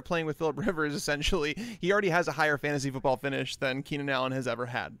 1 year of playing with Phillip Rivers, essentially, he already has a higher fantasy football finish than Keenan Allen has ever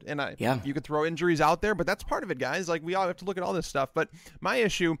had. And you could throw injuries out there, but that's part of it, guys. Like, we all have to look at all this stuff. But my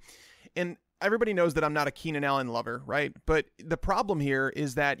issue, and everybody knows that I'm not a Keenan Allen lover, right? But the problem here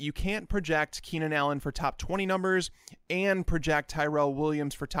is that you can't project Keenan Allen for top 20 numbers and project Tyrell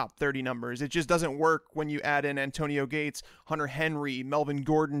Williams for top 30 numbers. It just doesn't work when you add in Antonio Gates, Hunter Henry, Melvin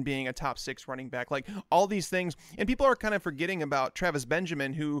Gordon being a top 6 running back, like all these things. And people are kind of forgetting about Travis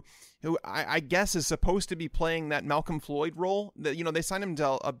Benjamin, who I guess is supposed to be playing that Malcolm Floyd role. That they signed him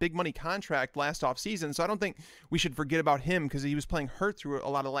to a big money contract last offseason, so I don't think we should forget about him because he was playing hurt through a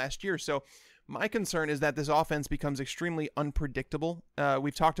lot of last year. So my concern is that this offense becomes extremely unpredictable.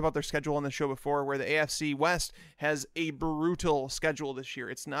 We've talked about their schedule on the show before, where the AFC West has a brutal schedule this year.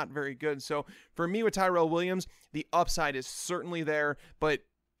 It's not very good. So for me with Tyrell Williams, the upside is certainly there, but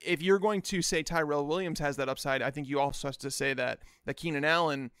if you're going to say Tyrell Williams has that upside, I think you also have to say that Keenan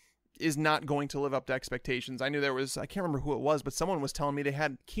Allen is not going to live up to expectations. I knew I can't remember who it was, but someone was telling me they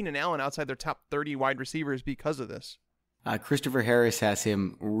had Keenan Allen outside their top 30 wide receivers because of this. Christopher Harris has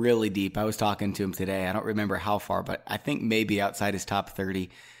him really deep. I was talking to him today. I don't remember how far, but I think maybe outside his top 30.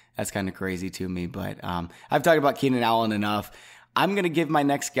 That's kind of crazy to me, but I've talked about Keenan Allen enough. I'm going to give my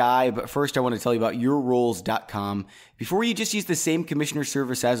next guy, but first I want to tell you about yourrules.com. Before you just use the same commissioner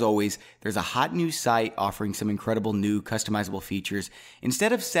service as always, there's a hot new site offering some incredible new customizable features.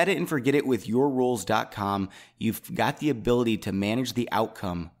 Instead of set it and forget it with yourrules.com, you've got the ability to manage the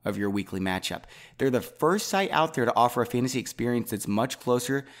outcome of your weekly matchup. They're the first site out there to offer a fantasy experience that's much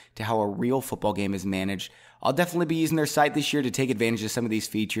closer to how a real football game is managed. I'll definitely be using their site this year to take advantage of some of these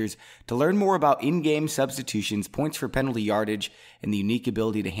features. To learn more about in-game substitutions, points for penalty yardage, and the unique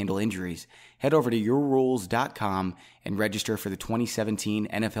ability to handle injuries, head over to yourrules.com and register for the 2017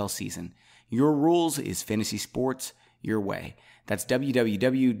 NFL season. Your Rules is fantasy sports your way. That's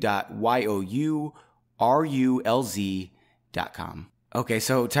www.yourulz.com. Okay,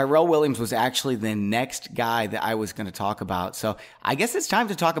 so Tyrell Williams was actually the next guy that I was going to talk about. So I guess it's time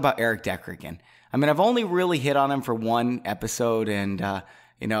to talk about Eric Decker again. I mean, I've only really hit on him for one episode, and,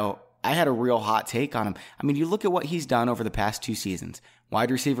 I had a real hot take on him. I mean, you look at what he's done over the past 2 seasons.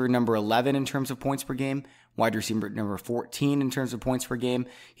 Wide receiver number 11 in terms of points per game, wide receiver number 14 in terms of points per game.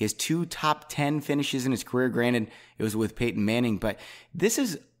 He has 2 top 10 finishes in his career. Granted, it was with Peyton Manning, but this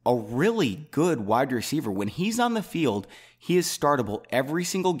is a really good wide receiver. When he's on the field, he is startable every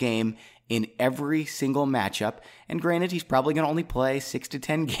single game in every single matchup. And granted, he's probably going to only play 6 to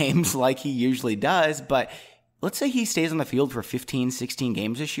 10 games like he usually does, but let's say he stays on the field for 15, 16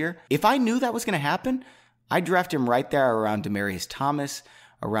 games this year. If I knew that was going to happen, I'd draft him right there around Demaryius Thomas,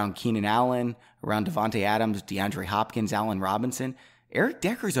 around Keenan Allen, around Devontae Adams, DeAndre Hopkins, Allen Robinson. Eric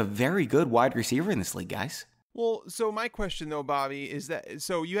Decker is a very good wide receiver in this league, guys. Well, so my question though, Bobby, is that,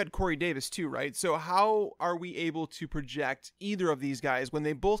 so you had Corey Davis too, right? So how are we able to project either of these guys when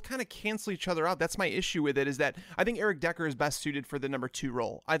they both kind of cancel each other out? That's my issue with it, is that I think Eric Decker is best suited for the number 2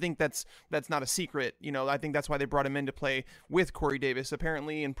 role. I think that's not a secret. I think that's why they brought him in to play with Corey Davis.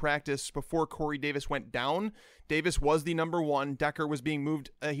 Apparently in practice before Corey Davis went down, Davis was the number 1. Decker was being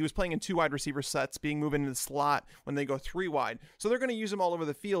moved. He was playing in 2 wide receiver sets, being moved into the slot when they go 3 wide. So they're going to use him all over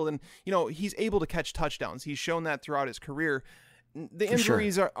the field. And, he's able to catch touchdowns. He's shown that throughout his career. The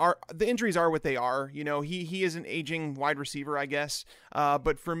injuries are what they are. He is an aging wide receiver, I guess.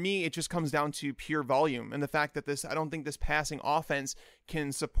 But for me, it just comes down to pure volume and the fact that I don't think this passing offense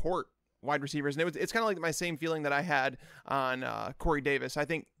can support wide receivers. And it's kind of like my same feeling that I had on Corey Davis. I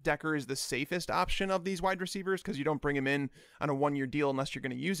think Decker is the safest option of these wide receivers because you don't bring him in on a 1-year deal unless you're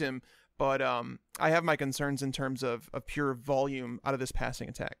going to use him. But I have my concerns in terms of pure volume out of this passing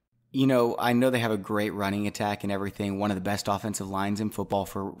attack. I know they have a great running attack and everything, one of the best offensive lines in football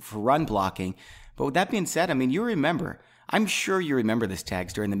for run blocking. But with that being said, I'm sure you remember this,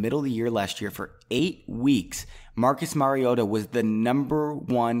 Tags. During the middle of the year last year, for 8 weeks, Marcus Mariota was the number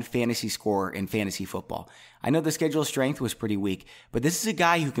 1 fantasy scorer in fantasy football. I know the schedule strength was pretty weak, but this is a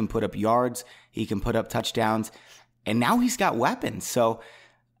guy who can put up yards, he can put up touchdowns, and now he's got weapons. So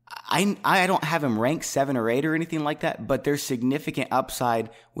I don't have him ranked 7 or 8 or anything like that, but there's significant upside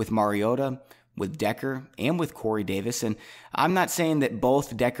with Mariota, with Decker, and with Corey Davis. And I'm not saying that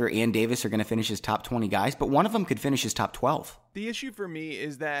both Decker and Davis are going to finish as top 20 guys, but one of them could finish as top 12. The issue for me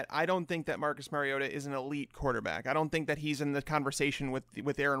is that I don't think that Marcus Mariota is an elite quarterback. I don't think that he's in the conversation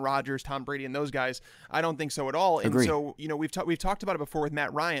with Aaron Rodgers, Tom Brady, and those guys. I don't think so at all. Agreed. And so, we've talked about it before with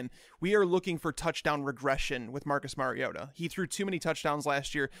Matt Ryan. We are looking for touchdown regression with Marcus Mariota. He threw too many touchdowns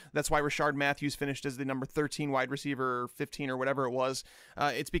last year. That's why Rashard Matthews finished as the number 13 wide receiver, or 15 or whatever it was.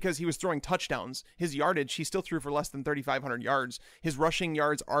 It's because he was throwing touchdowns. His yardage, he still threw for less than 3,500 yards. His rushing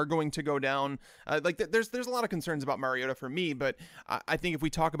yards are going to go down. There's a lot of concerns about Mariota for me, but I think if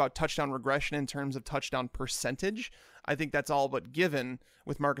we talk about touchdown regression in terms of touchdown percentage, I think that's all but given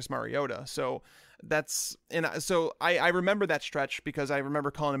with Marcus Mariota. So I remember that stretch because I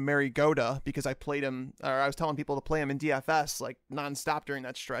remember calling him Mariota because I played him, or I was telling people to play him in DFS like nonstop during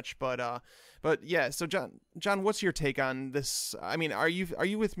that stretch. But yeah. So John, what's your take on this? Are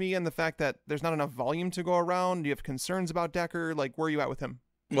you with me on the fact that there's not enough volume to go around? Do you have concerns about Decker? Like, where are you at with him?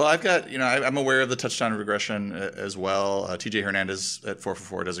 Well, I've got, I'm aware of the touchdown regression as well. TJ Hernandez at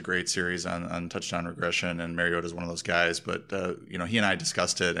 4for4 does a great series on touchdown regression, and Mariota is one of those guys. But, he and I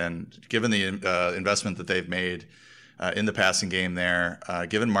discussed it, and given the investment that they've made in the passing game there,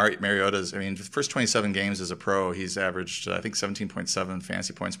 given Mariota's, the first 27 games as a pro, he's averaged, I think, 17.7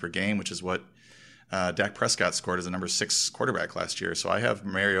 fantasy points per game, which is what Dak Prescott scored as a number 6 quarterback last year. So I have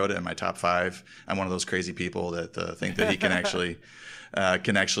Mariota in my top 5. I'm one of those crazy people that think that he can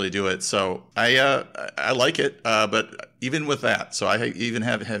actually do it. So I like it, but even with that, so I even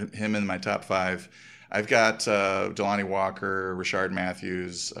have him in my top 5. I've got Delanie Walker, Rashard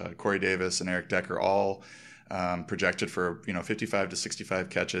Matthews, Corey Davis, and Eric Decker all projected for 55 to 65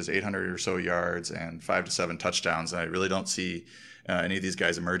 catches, 800 or so yards, and 5 to 7 touchdowns. And I really don't see any of these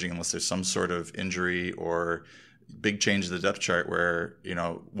guys emerging unless there's some sort of injury or big change in the depth chart where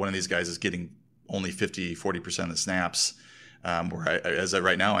one of these guys is getting only 40% of the snaps. As of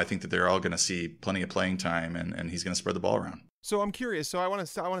right now, I think that they're all going to see plenty of playing time, and he's going to spread the ball around. So I'm curious. So I want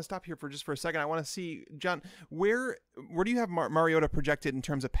to stop here for a second. I want to see, John, where do you have Mariota projected in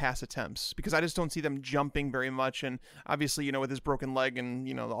terms of pass attempts? Because I just don't see them jumping very much, and obviously, with his broken leg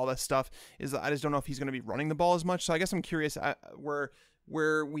and all that stuff, I just don't know if he's going to be running the ball as much. So I guess I'm curious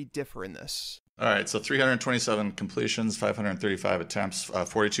where we differ in this. All right, so 327 completions, 535 attempts,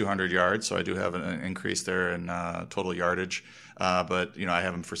 4,200 yards. So I do have an increase there in total yardage, but I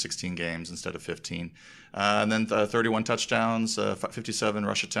have him for 16 games instead of 15. And then 31 touchdowns, 57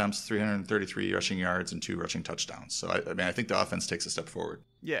 rush attempts, 333 rushing yards, and 2 rushing touchdowns. So I think the offense takes a step forward.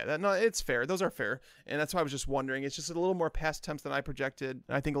 Yeah, it's fair. Those are fair, and that's why I was just wondering. It's just a little more pass attempts than I projected,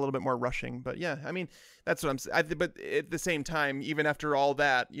 and I think a little bit more rushing. But yeah, that's what I'm saying. But at the same time, even after all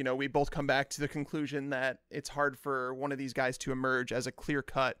that, we both come back to the conclusion that it's hard for one of these guys to emerge as a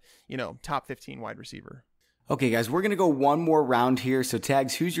clear-cut, top 15 wide receiver. Okay, guys, we're going to go one more round here. So,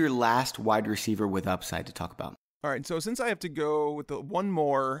 Tags, who's your last wide receiver with upside to talk about? All right, so since I have to go with the one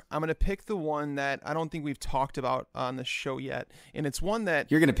more, I'm going to pick the one that I don't think we've talked about on the show yet, and it's one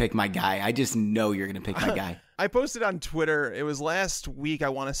that... You're going to pick my guy. I just know you're going to pick my guy. I posted on Twitter, it was last week, I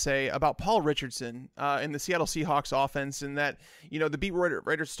want to say, about Paul Richardson in the Seattle Seahawks offense, and that, the beat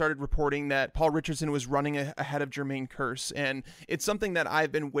writers started reporting that Paul Richardson was running ahead of Jermaine Kearse, and it's something that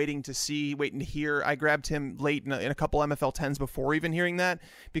I've been waiting to hear. I grabbed him late in a couple MFL 10s before even hearing that,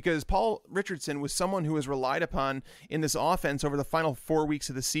 because Paul Richardson was someone who was relied upon in this offense over the final 4 weeks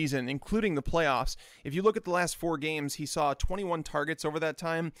of the season, including the playoffs. If you look at the last 4 games, he saw 21 targets over that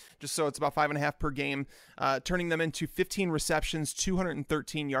time, just so it's about 5.5 per game, turning them into 15 receptions,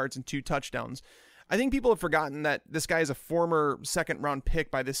 213 yards, and 2 touchdowns. I think people have forgotten that this guy is a former second-round pick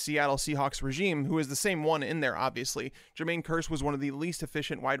by the Seattle Seahawks regime, who is the same one in there, obviously. Jermaine Kearse was one of the least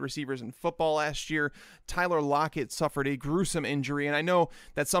efficient wide receivers in football last year. Tyler Lockett suffered a gruesome injury, and I know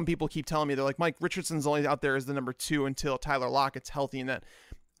that some people keep telling me, they're like, Mike, Richardson's only out there as the number 2 until Tyler Lockett's healthy, and that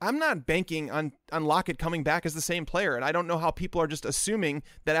I'm not banking on Lockett coming back as the same player, and I don't know how people are just assuming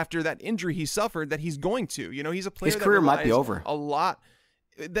that after that injury he suffered that he's going to. He's a player. His career might be over a lot.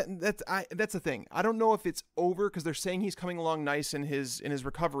 That's the thing. I don't know if it's over because they're saying he's coming along nice in his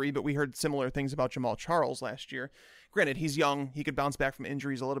recovery, but we heard similar things about Jamal Charles last year. Granted, he's young; he could bounce back from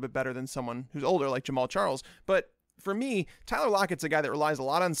injuries a little bit better than someone who's older like Jamal Charles, but for me, Tyler Lockett's a guy that relies a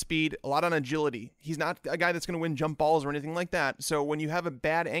lot on speed, a lot on agility. He's not a guy that's going to win jump balls or anything like that. So when you have a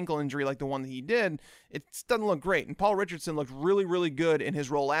bad ankle injury like the one that he did, it doesn't look great. And Paul Richardson looked really, really good in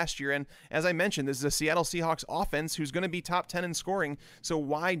his role last year. And as I mentioned, this is a Seattle Seahawks offense who's going to be top 10 in scoring. So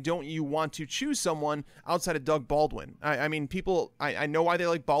why don't you want to choose someone outside of Doug Baldwin? I mean, people, I know why they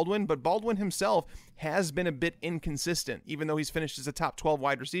like Baldwin, but Baldwin himself has been a bit inconsistent. Even though he's finished as a top 12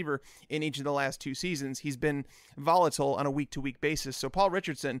 wide receiver in each of the last 2 seasons, he's been volatile on a week-to-week basis. So Paul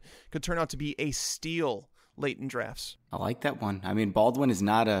Richardson could turn out to be a steal late in drafts. I like that one. I mean, Baldwin is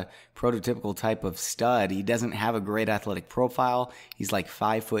not a prototypical type of stud. He doesn't have a great athletic profile. He's like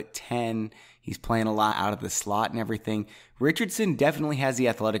 5'10". He's playing a lot out of the slot and everything. Richardson definitely has the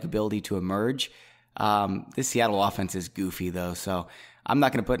athletic ability to emerge. This Seattle offense is goofy though, so I'm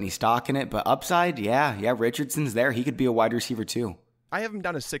not going to put any stock in it, but upside, yeah, Richardson's there. He could be a wide receiver too. I have him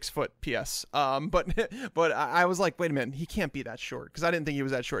down to 6 foot PS. But I was like, wait a minute, he can't be that short because I didn't think he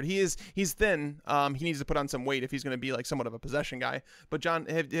was that short. He's thin. He needs to put on some weight if he's going to be like somewhat of a possession guy. But John,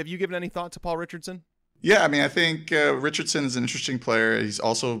 have you given any thought to Paul Richardson? Yeah, I mean, I think Richardson is an interesting player. He's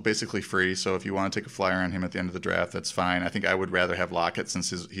also basically free, so if you want to take a flyer on him at the end of the draft, that's fine. I think I would rather have Lockett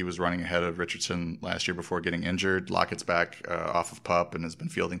since he was running ahead of Richardson last year before getting injured. Lockett's back off of PUP and has been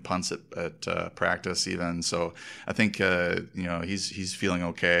fielding punts at practice even. So I think he's feeling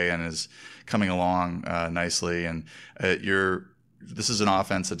okay and is coming along nicely. And this is an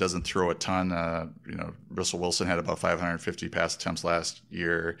offense that doesn't throw a ton. Russell Wilson had about 550 pass attempts last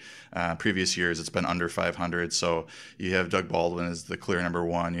year. Previous years, it's been under 500. So you have Doug Baldwin as the clear number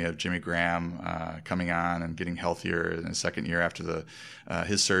 1. You have Jimmy Graham coming on and getting healthier in his second year after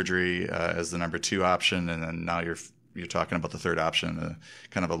his surgery as the number 2 option. And then now you're talking about the third option,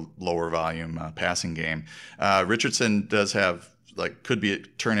 kind of a lower volume passing game. Richardson does have could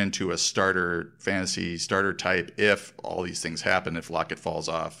turn into a fantasy starter type if all these things happen, if Lockett falls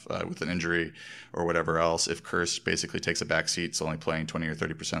off with an injury or whatever else, if Kearse basically takes a back seat, so only playing 20 or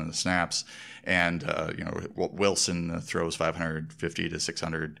 30% of the snaps, and Wilson throws 550 to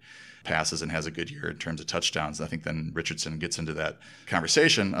 600 passes and has a good year in terms of touchdowns. I think then Richardson gets into that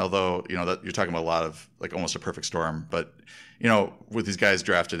conversation, although that you're talking about a lot of almost a perfect storm, but with these guys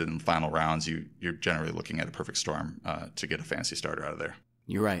drafted in the final rounds, you're generally looking at a perfect storm to get a fantasy starter out of there.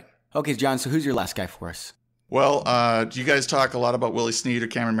 You're right. Okay, John, so who's your last guy for us? Well, do you guys talk a lot about Willie Snead or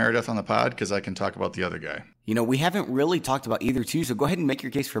Cameron Meredith on the pod? Because I can talk about the other guy. We haven't really talked about either two, so go ahead and make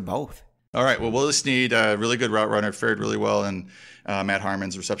your case for both. All right. Well, Willie Snead, really good route runner, fared really well in Matt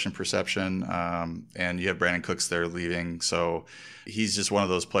Harmon's reception perception. And you have Brandon Cooks there leaving. So he's just one of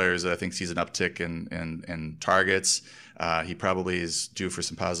those players that I think sees an uptick in targets. He probably is due for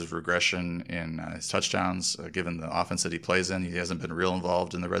some positive regression in his touchdowns, given the offense that he plays in. He hasn't been real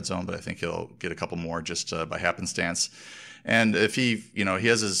involved in the red zone, but I think he'll get a couple more just by happenstance. And if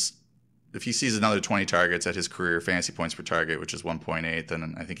if he sees another 20 targets at his career fantasy points per target, which is 1.8,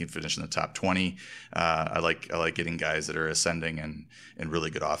 then I think he'd finish in the top 20. I like getting guys that are ascending and in really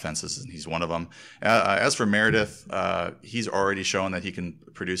good offenses, and he's one of them. As for Meredith, he's already shown that he can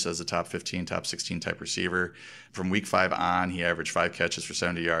produce as a top 15, top 16 type receiver. From week 5 on, he averaged 5 catches for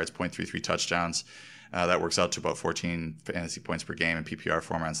 70 yards, 0.33 touchdowns. That works out to about 14 fantasy points per game in PPR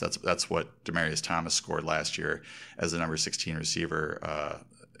formats. That's what Demaryius Thomas scored last year as the number 16 receiver.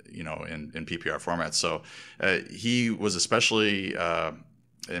 In PPR formats. So he was especially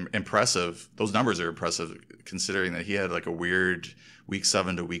impressive. Those numbers are impressive considering that he had like a weird week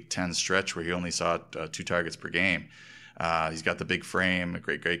 7 to week 10 stretch where he only saw 2 targets per game. He's got the big frame, a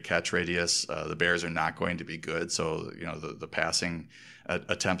great catch radius. The Bears are not going to be good, so the passing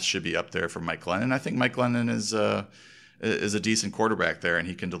attempts should be up there for Mike Glennon. I think Mike Glennon is a decent quarterback there, and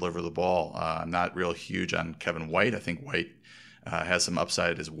he can deliver the ball. I'm not real huge on Kevin White. I think White has some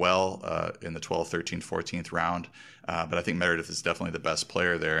upside as well in the 12th, 13th, 14th round. But I think Meredith is definitely the best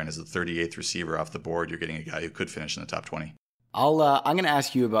player there, and as the 38th receiver off the board, you're getting a guy who could finish in the top 20. I'm going to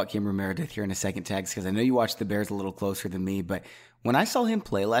ask you about Cameron Meredith here in a second, Tags, because I know you watched the Bears a little closer than me, but when I saw him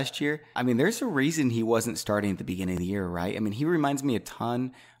play last year, I mean, there's a reason he wasn't starting at the beginning of the year, right? I mean, he reminds me a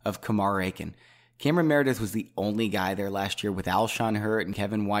ton of Kamar Aiken. Cameron Meredith was the only guy there last year with Alshon hurt and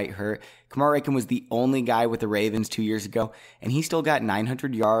Kevin White hurt. Kamar Aiken was the only guy with the Ravens 2 years ago, and he still got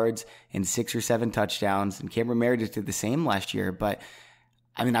 900 yards and 6 or 7 touchdowns, and Cameron Meredith did the same last year, but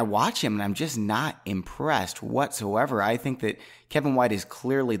I mean, I watch him and I'm just not impressed whatsoever. I think that Kevin White is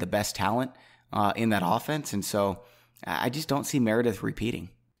clearly the best talent in that offense, and so I just don't see Meredith repeating.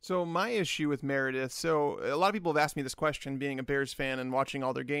 So my issue with Meredith, so a lot of people have asked me this question being a Bears fan and watching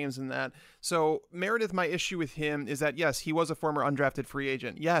all their games and that. So Meredith, my issue with him is that, yes, he was a former undrafted free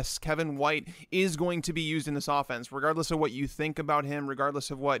agent. Yes, Kevin White is going to be used in this offense, regardless of what you think about him,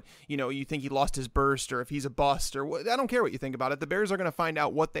 regardless of what, you think he lost his burst or if he's a bust or what. I don't care what you think about it. The Bears are going to find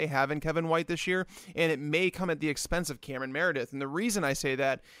out what they have in Kevin White this year, and it may come at the expense of Cameron Meredith. And the reason I say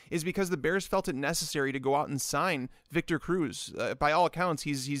that is because the Bears felt it necessary to go out and sign Victor Cruz. By all accounts,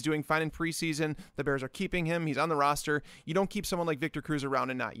 he's doing fine in preseason. The Bears are keeping him. He's on the roster. You don't keep someone like Victor Cruz around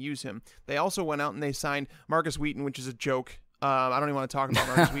and not use him. They also went out and they signed Marcus Wheaton, which is a joke. I don't even want to talk about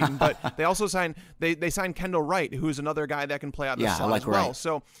Marcus Wheaton, but they also signed they signed Kendall Wright, who is another guy that can play out the slot as well.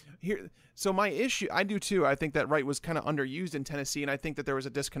 Wright. So my issue, I do too. I think that Wright was kind of underused in Tennessee, and I think that there was a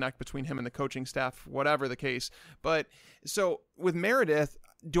disconnect between him and the coaching staff, whatever the case. But so with Meredith,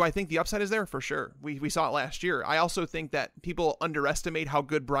 do I think the upside is there? For sure. We saw it last year. I also think that people underestimate how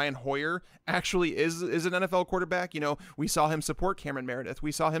good Brian Hoyer actually is an NFL quarterback. We saw him support Cameron Meredith.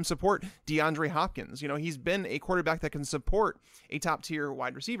 We saw him support DeAndre Hopkins. He's been a quarterback that can support a top-tier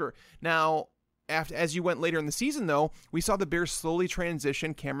wide receiver. Now, as you went later in the season, though, we saw the Bears slowly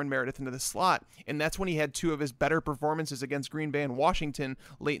transition Cameron Meredith into the slot, and that's when he had 2 of his better performances against Green Bay and Washington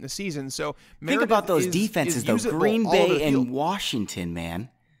late in the season. So think about those defenses, though. Green Bay and Washington,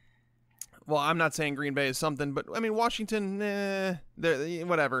 man. Well, I'm not saying Green Bay is something, but I mean, Washington,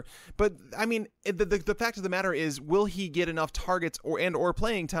 whatever. But I mean, the fact of the matter is, will he get enough targets or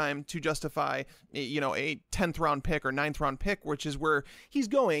playing time to justify, a 10th round pick or 9th round pick, which is where he's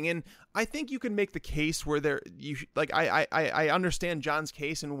going? And I think you can make the case where I understand John's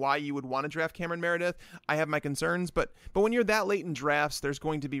case and why you would want to draft Cameron Meredith. I have my concerns, but when you're that late in drafts, there's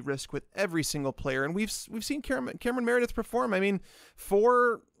going to be risk with every single player, and we've seen Cameron Meredith perform. I mean,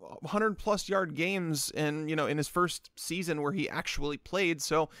 400+ yard games in his first season where he actually played.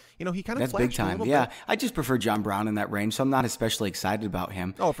 So, he kind of that's big time. Yeah. I just prefer John Brown in that range, so I'm not especially excited about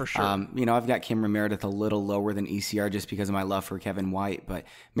him. Oh, for sure. I've got Cameron Meredith a little lower than ECR just because of my love for Kevin White, but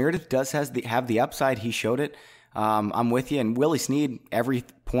Meredith does have the upside. He showed it. I'm with you. And Willie Snead, every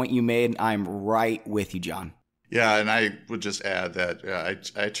point you made, I'm right with you, John. Yeah, and I would just add that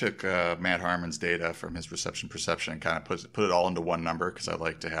I took Matt Harmon's data from his reception perception and kind of put it all into one number because I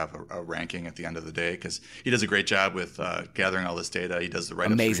like to have a ranking at the end of the day because he does a great job with gathering all this data. He does the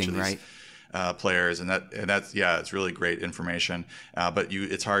write-ups for each of these players, and that's it's really great information. But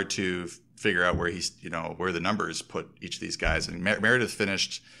it's hard to figure out where where the numbers put each of these guys. And Meredith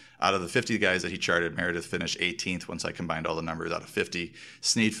finished. Out of the 50 guys that he charted, Meredith finished 18th once I combined all the numbers out of 50.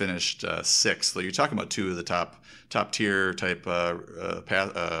 Snead finished 6th. So you're talking about 2 of the top tier type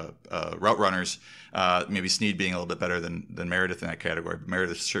route runners. Maybe Snead being a little bit better than Meredith in that category. But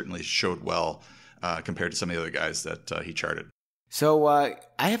Meredith certainly showed well compared to some of the other guys that he charted. So I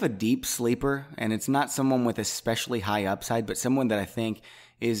have a deep sleeper, and it's not someone with especially high upside, but someone that I think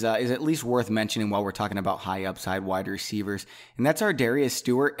is at least worth mentioning while we're talking about high upside wide receivers, and that's our Darius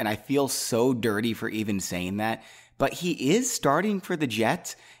Stewart. And I feel so dirty for even saying that, but he is starting for the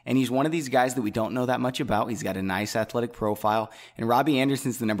Jets, and he's one of these guys that we don't know that much about. He's got a nice athletic profile, and Robbie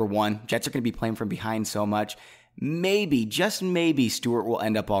Anderson's the number 1. Jets are going to be playing from behind so much. Maybe, just maybe, Stewart will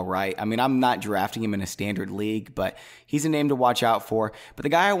end up all right. I mean, I'm not drafting him in a standard league, but he's a name to watch out for. But the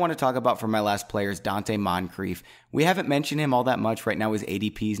guy I want to talk about for my last player is Dante Moncrief. We haven't mentioned him all that much. Right now his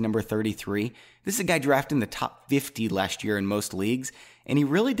ADP is number 33. This is a guy drafted in the top 50 last year in most leagues, and he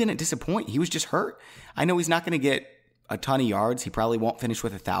really didn't disappoint. He was just hurt. I know he's not going to get a ton of yards. He probably won't finish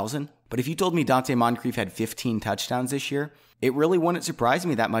with 1,000. But if you told me Dante Moncrief had 15 touchdowns this year, it really wouldn't surprise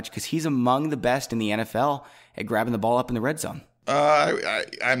me that much because he's among the best in the NFL at grabbing the ball up in the red zone.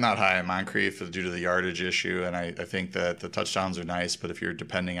 I'm not high on Moncrief due to the yardage issue, and I think that the touchdowns are nice, but if you're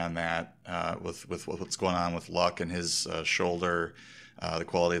depending on that with what's going on with Luck and his shoulder, the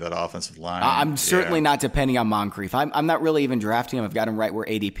quality of that offensive line. I'm certainly not depending on Moncrief. I'm not really even drafting him. I've got him right where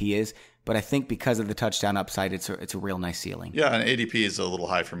ADP is, but I think because of the touchdown upside, it's a real nice ceiling. Yeah, and ADP is a little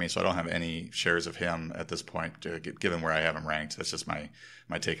high for me, so I don't have any shares of him at this point, given where I have him ranked. That's just my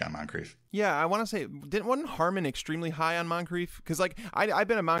take on Moncrief. Yeah, I want to say, wasn't Harmon extremely high on Moncrief? Because I've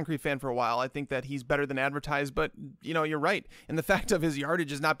been a Moncrief fan for a while. I think that he's better than advertised, but you're right. And the fact of his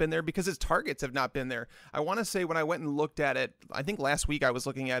yardage has not been there because his targets have not been there. I want to say when I went and looked at it, I think last week I was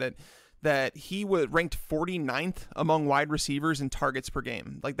looking at it, that he was ranked 49th among wide receivers in targets per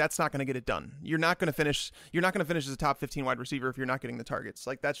game. That's not going to get it done. You're not going to finish as a top 15 wide receiver if you're not getting the targets.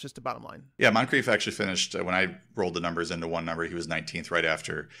 That's just the bottom line. Yeah, Moncrief actually finished, when I rolled the numbers into one number, he was 19th right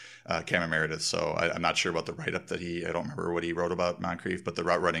after Cameron Meredith. So I'm not sure about the write-up I don't remember what he wrote about Moncrief, but the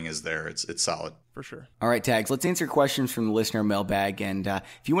route running is there. It's solid. For sure. All right, Tags, let's answer questions from the listener mailbag. And if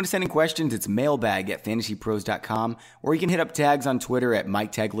you want to send in questions, it's mailbag@fantasypros.com, or you can hit up Tags on Twitter at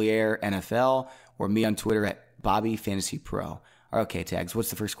Mike Tagliere NFL, or me on Twitter at BobbyFantasyPro. Okay, Tags, what's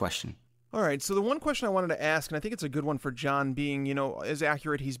the first question? All right, so the one question I wanted to ask, and I think it's a good one for John, being as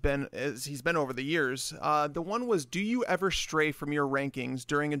accurate as he's been over the years. The one was, do you ever stray from your rankings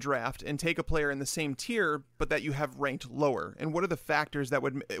during a draft and take a player in the same tier, but that you have ranked lower? And what are the factors that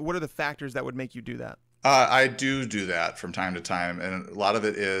would make you do that? I do that from time to time, and a lot of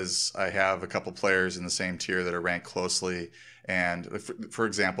it is I have a couple players in the same tier that are ranked closely. And for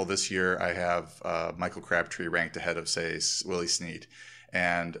example, this year I have Michael Crabtree ranked ahead of, say, Willie Snead.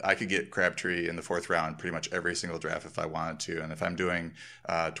 And I could get Crabtree in the fourth round pretty much every single draft if I wanted to. And if I'm doing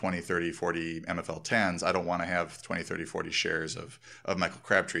 20, 30, 40 MFL 10s, I don't want to have 20, 30, 40 shares of Michael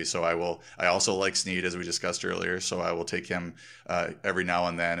Crabtree. So I also like Snead, as we discussed earlier. So I will take him every now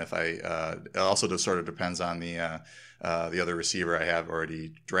and then. It also just sort of depends on the other receiver I have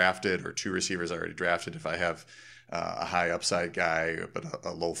already drafted, or two receivers I already drafted. If I have a high upside guy, but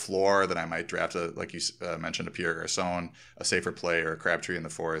a low floor, then I might draft, like you mentioned, a Pierre Garçon, a safer play, or a Crabtree in the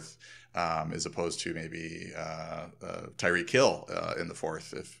fourth, as opposed to maybe Tyreek Hill in the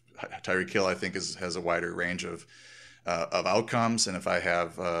fourth. If Tyreek Hill, I think, has a wider range of outcomes, and if I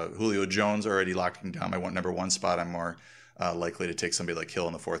have Julio Jones already locking down my number one spot, I'm more likely to take somebody like Hill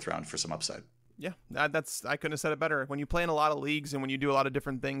in the fourth round for some upside. Yeah, I couldn't have said it better. When you play in a lot of leagues and when you do a lot of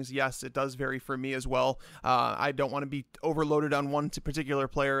different things, yes, it does vary for me as well. I don't want to be overloaded on one particular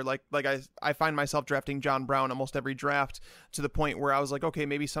player. Like I find myself drafting John Brown almost every draft, to the point where I was like, okay,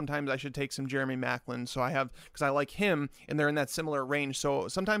 maybe sometimes I should take some Jeremy Maclin. So because I like him and they're in that similar range. So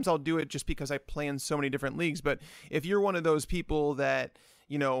sometimes I'll do it just because I play in so many different leagues. But if you're one of those people that,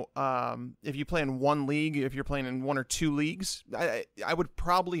 if you play in one league, if you're playing in one or two leagues, I would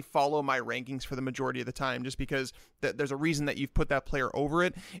probably follow my rankings for the majority of the time, just because there's a reason that you've put that player over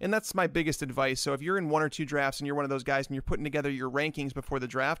it. And that's my biggest advice. So if you're in one or two drafts and you're one of those guys and you're putting together your rankings before the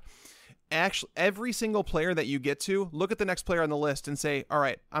draft, actually every single player that you get to, look at the next player on the list and say, all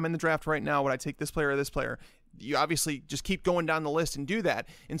right, I'm in the draft right now. Would I take this player or this player? You obviously just keep going down the list and do that.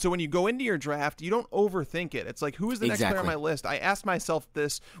 And so when you go into your draft, you don't overthink it. It's like, who is the next player on my list? I asked myself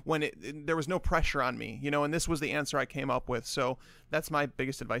this when there was no pressure on me, and this was the answer I came up with. So that's my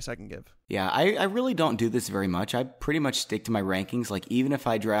biggest advice I can give. Yeah, I really don't do this very much. I pretty much stick to my rankings. Like, even if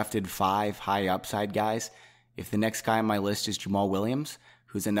I drafted 5 high upside guys, if the next guy on my list is Jamal Williams,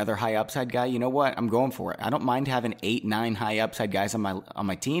 who's another high upside guy, you know what? I'm going for it. I don't mind having 8, 9 high upside guys on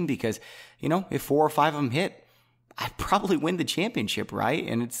my team, because, if 4 or 5 of them hit, I'd probably win the championship, right?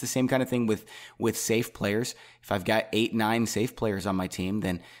 And it's the same kind of thing with safe players. If I've got 8, 9 safe players on my team,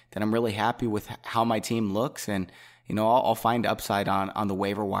 then I'm really happy with how my team looks, and I'll find upside on the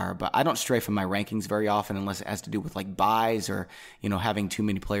waiver wire. But I don't stray from my rankings very often unless it has to do with like buys or having too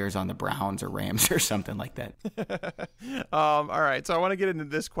many players on the Browns or Rams or something like that. All right, so I want to get into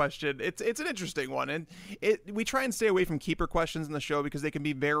this question. It's an interesting one, and we try and stay away from keeper questions in the show because they can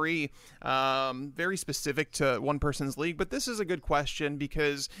be very very specific to one person's league. But this is a good question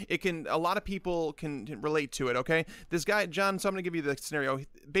because a lot of people can relate to it. Okay, this guy John. So I'm going to give you the scenario.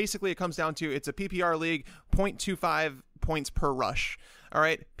 Basically, it comes down to, it's a PPR league, 0.25 points per rush. All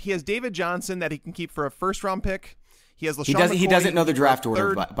right. He has David Johnson that he can keep for a first round pick. He has LaShawn McCoy. He doesn't know the draft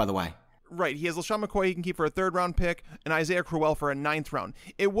order, by the way. Right. He has LaShawn McCoy he can keep for a third round pick, and Isaiah Crowell for a 9th round.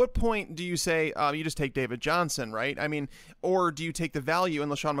 At what point do you say you just take David Johnson, right? I mean, or do you take the value in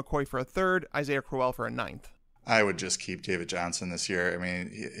LaShawn McCoy for a 3rd, Isaiah Crowell for a 9th? I would just keep David Johnson this year. I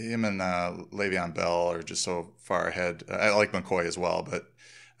mean, him and Le'Veon Bell are just so far ahead. I like McCoy as well, but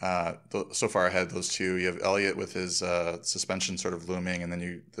so far ahead, those two. You have Elliott with his suspension sort of looming, and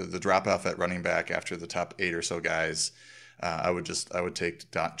then the drop off at running back after the top 8 or so guys. I would take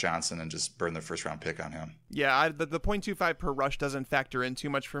Johnson and just burn the first round pick on him. Yeah, the 0.25 per rush doesn't factor in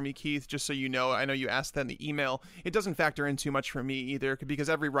too much for me, Keith, just so you know. I know you asked that in the email. It doesn't factor in too much for me either, because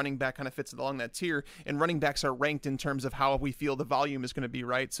every running back kind of fits along that tier, and running backs are ranked in terms of how we feel the volume is going to be,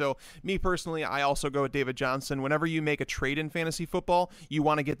 right? So me personally, I also go with David Johnson. Whenever you make a trade in fantasy football, you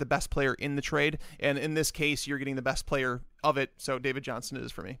want to get the best player in the trade, and in this case, you're getting the best player of it, so David Johnson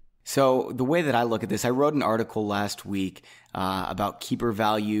is for me. So the way that I look at this, I wrote an article last week about keeper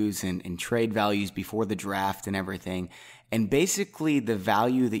values and trade values before the draft and everything. And basically the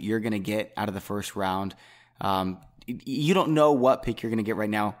value that you're going to get out of the first round, you don't know what pick you're going to get right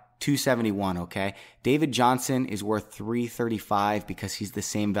now. 271, okay? David Johnson is worth 335 because he's the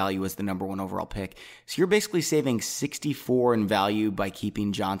same value as the number 1 overall pick. So you're basically saving 64 in value by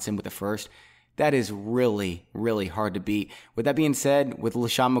keeping Johnson with the first. That is really, really hard to beat. With that being said, with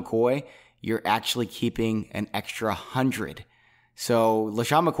LeSean McCoy, you're actually keeping an extra 100. So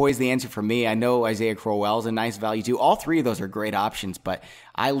LeSean McCoy is the answer for me. I know Isaiah Crowell's a nice value too. All three of those are great options, but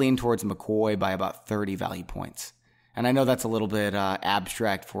I lean towards McCoy by about 30 value points. And I know that's a little bit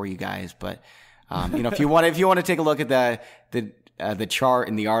abstract for you guys, but if you want to take a look at the chart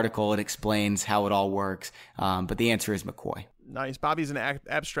in the article, it explains how it all works. But the answer is McCoy. Nice. Bobby's an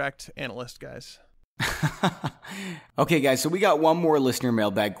abstract analyst, guys. Okay, guys, so we got one more listener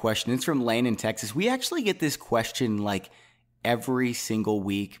mailbag question. It's from Lane in Texas. We actually get this question like every single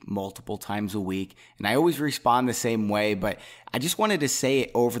week, multiple times a week, and I always respond the same way, but I just wanted to say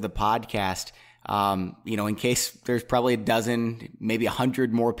it over the podcast, in case there's probably a dozen, maybe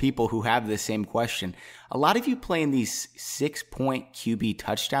 100 more people who have this same question. A lot of you play in these 6-point QB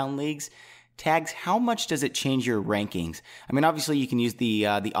touchdown leagues. Tags, how much does it change your rankings? I mean, obviously you can use the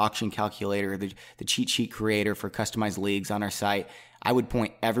auction calculator, the cheat sheet creator for customized leagues on our site. I would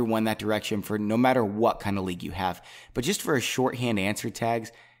point everyone that direction for no matter what kind of league you have. But just for a shorthand answer,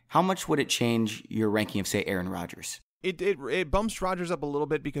 Tags, how much would it change your ranking of, say, Aaron Rodgers? It bumps Rodgers up a little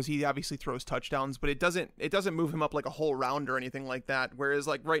bit because he obviously throws touchdowns, but it doesn't move him up like a whole round or anything like that. Whereas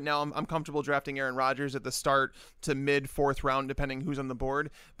like right now, I'm comfortable drafting Aaron Rodgers at the start to mid 4th round, depending who's on the board.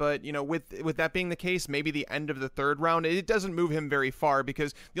 But with that being the case, maybe the end of the 3rd round, it doesn't move him very far,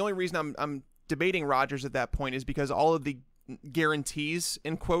 because the only reason I'm debating Rodgers at that point is because all of the guarantees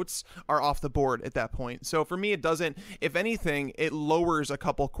in quotes are off the board at that point. So for me, it doesn't, if anything, it lowers a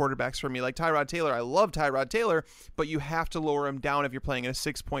couple quarterbacks for me, like Tyrod Taylor. I love Tyrod Taylor, but you have to lower him down if you're playing in a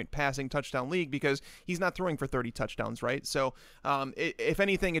 6-point passing touchdown league, because he's not throwing for 30 touchdowns, right? So if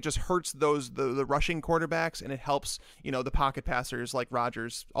anything, it just hurts the rushing quarterbacks, and it helps the pocket passers like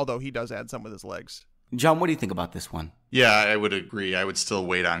Rodgers, although he does add some with his legs. John, what do you think about this one? Yeah, I would agree. I would still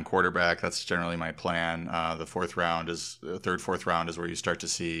wait on quarterback. That's generally my plan. The 4th round is 3rd, 4th round is where you start to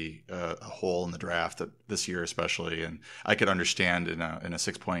see a hole in the draft this year, especially. And I could understand in a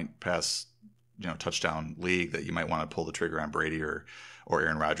 6-point pass, touchdown league that you might want to pull the trigger on Brady or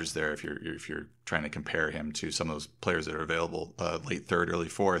Aaron Rodgers there if you're trying to compare him to some of those players that are available late 3rd, early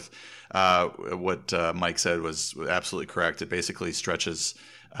 4th. What Mike said was absolutely correct. It basically stretches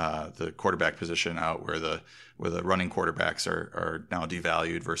the quarterback position out where the running quarterbacks are now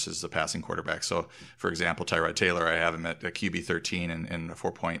devalued versus the passing quarterbacks. So, for example, Tyrod Taylor, I have him at QB 13 in a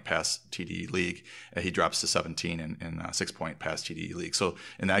 4-point pass TD league. He drops to 17 in a 6-point pass TD league. So,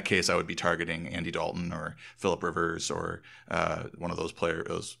 in that case, I would be targeting Andy Dalton or Phillip Rivers or one of those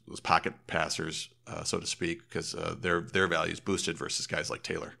players, those pocket passers, so to speak, because their value is boosted versus guys like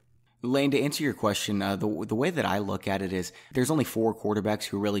Taylor. Lane, to answer your question, the way that I look at it is there's only 4 quarterbacks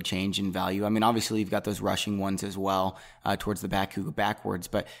who really change in value. I mean, obviously, you've got those rushing ones as well towards the back who go backwards.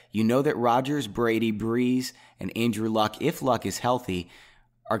 But you know that Rodgers, Brady, Breeze, and Andrew Luck, if Luck is healthy,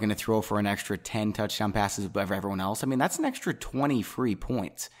 are going to throw for an extra 10 touchdown passes above everyone else. I mean, that's an extra 20 free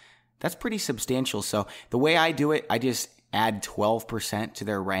points. That's pretty substantial. So the way I do it, I just add 12% to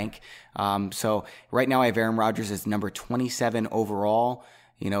their rank. So right now I have Aaron Rodgers as number 27 overall.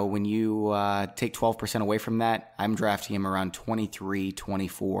 When you take 12% away from that, I'm drafting him around 23,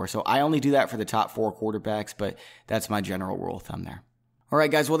 24. So I only do that for the top 4 quarterbacks, but that's my general rule of thumb there. All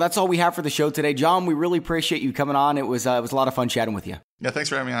right, guys. Well, that's all we have for the show today. John, we really appreciate you coming on. It was a lot of fun chatting with you. Yeah, thanks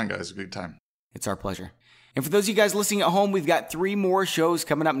for having me on, guys. It was a good time. It's our pleasure. And for those of you guys listening at home, we've got 3 more shows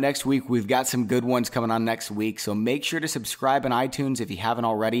coming up next week. We've got some good ones coming on next week, so make sure to subscribe on iTunes if you haven't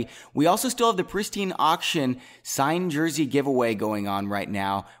already. We also still have the Pristine Auction signed jersey giveaway going on right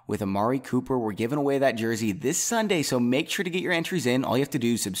now with Amari Cooper. We're giving away that jersey this Sunday, so make sure to get your entries in. All you have to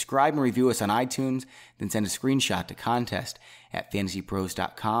do is subscribe and review us on iTunes, then send a screenshot to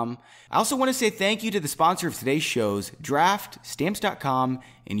contest@fantasypros.com. I also want to say thank you to the sponsor of today's shows, Draft, Stamps.com,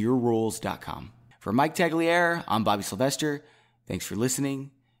 and YourRules.com. For Mike Tagliere, I'm Bobby Sylvester. Thanks for listening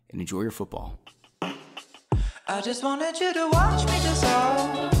and enjoy your football. I just wanted you to watch me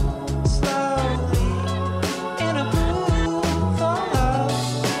dissolve.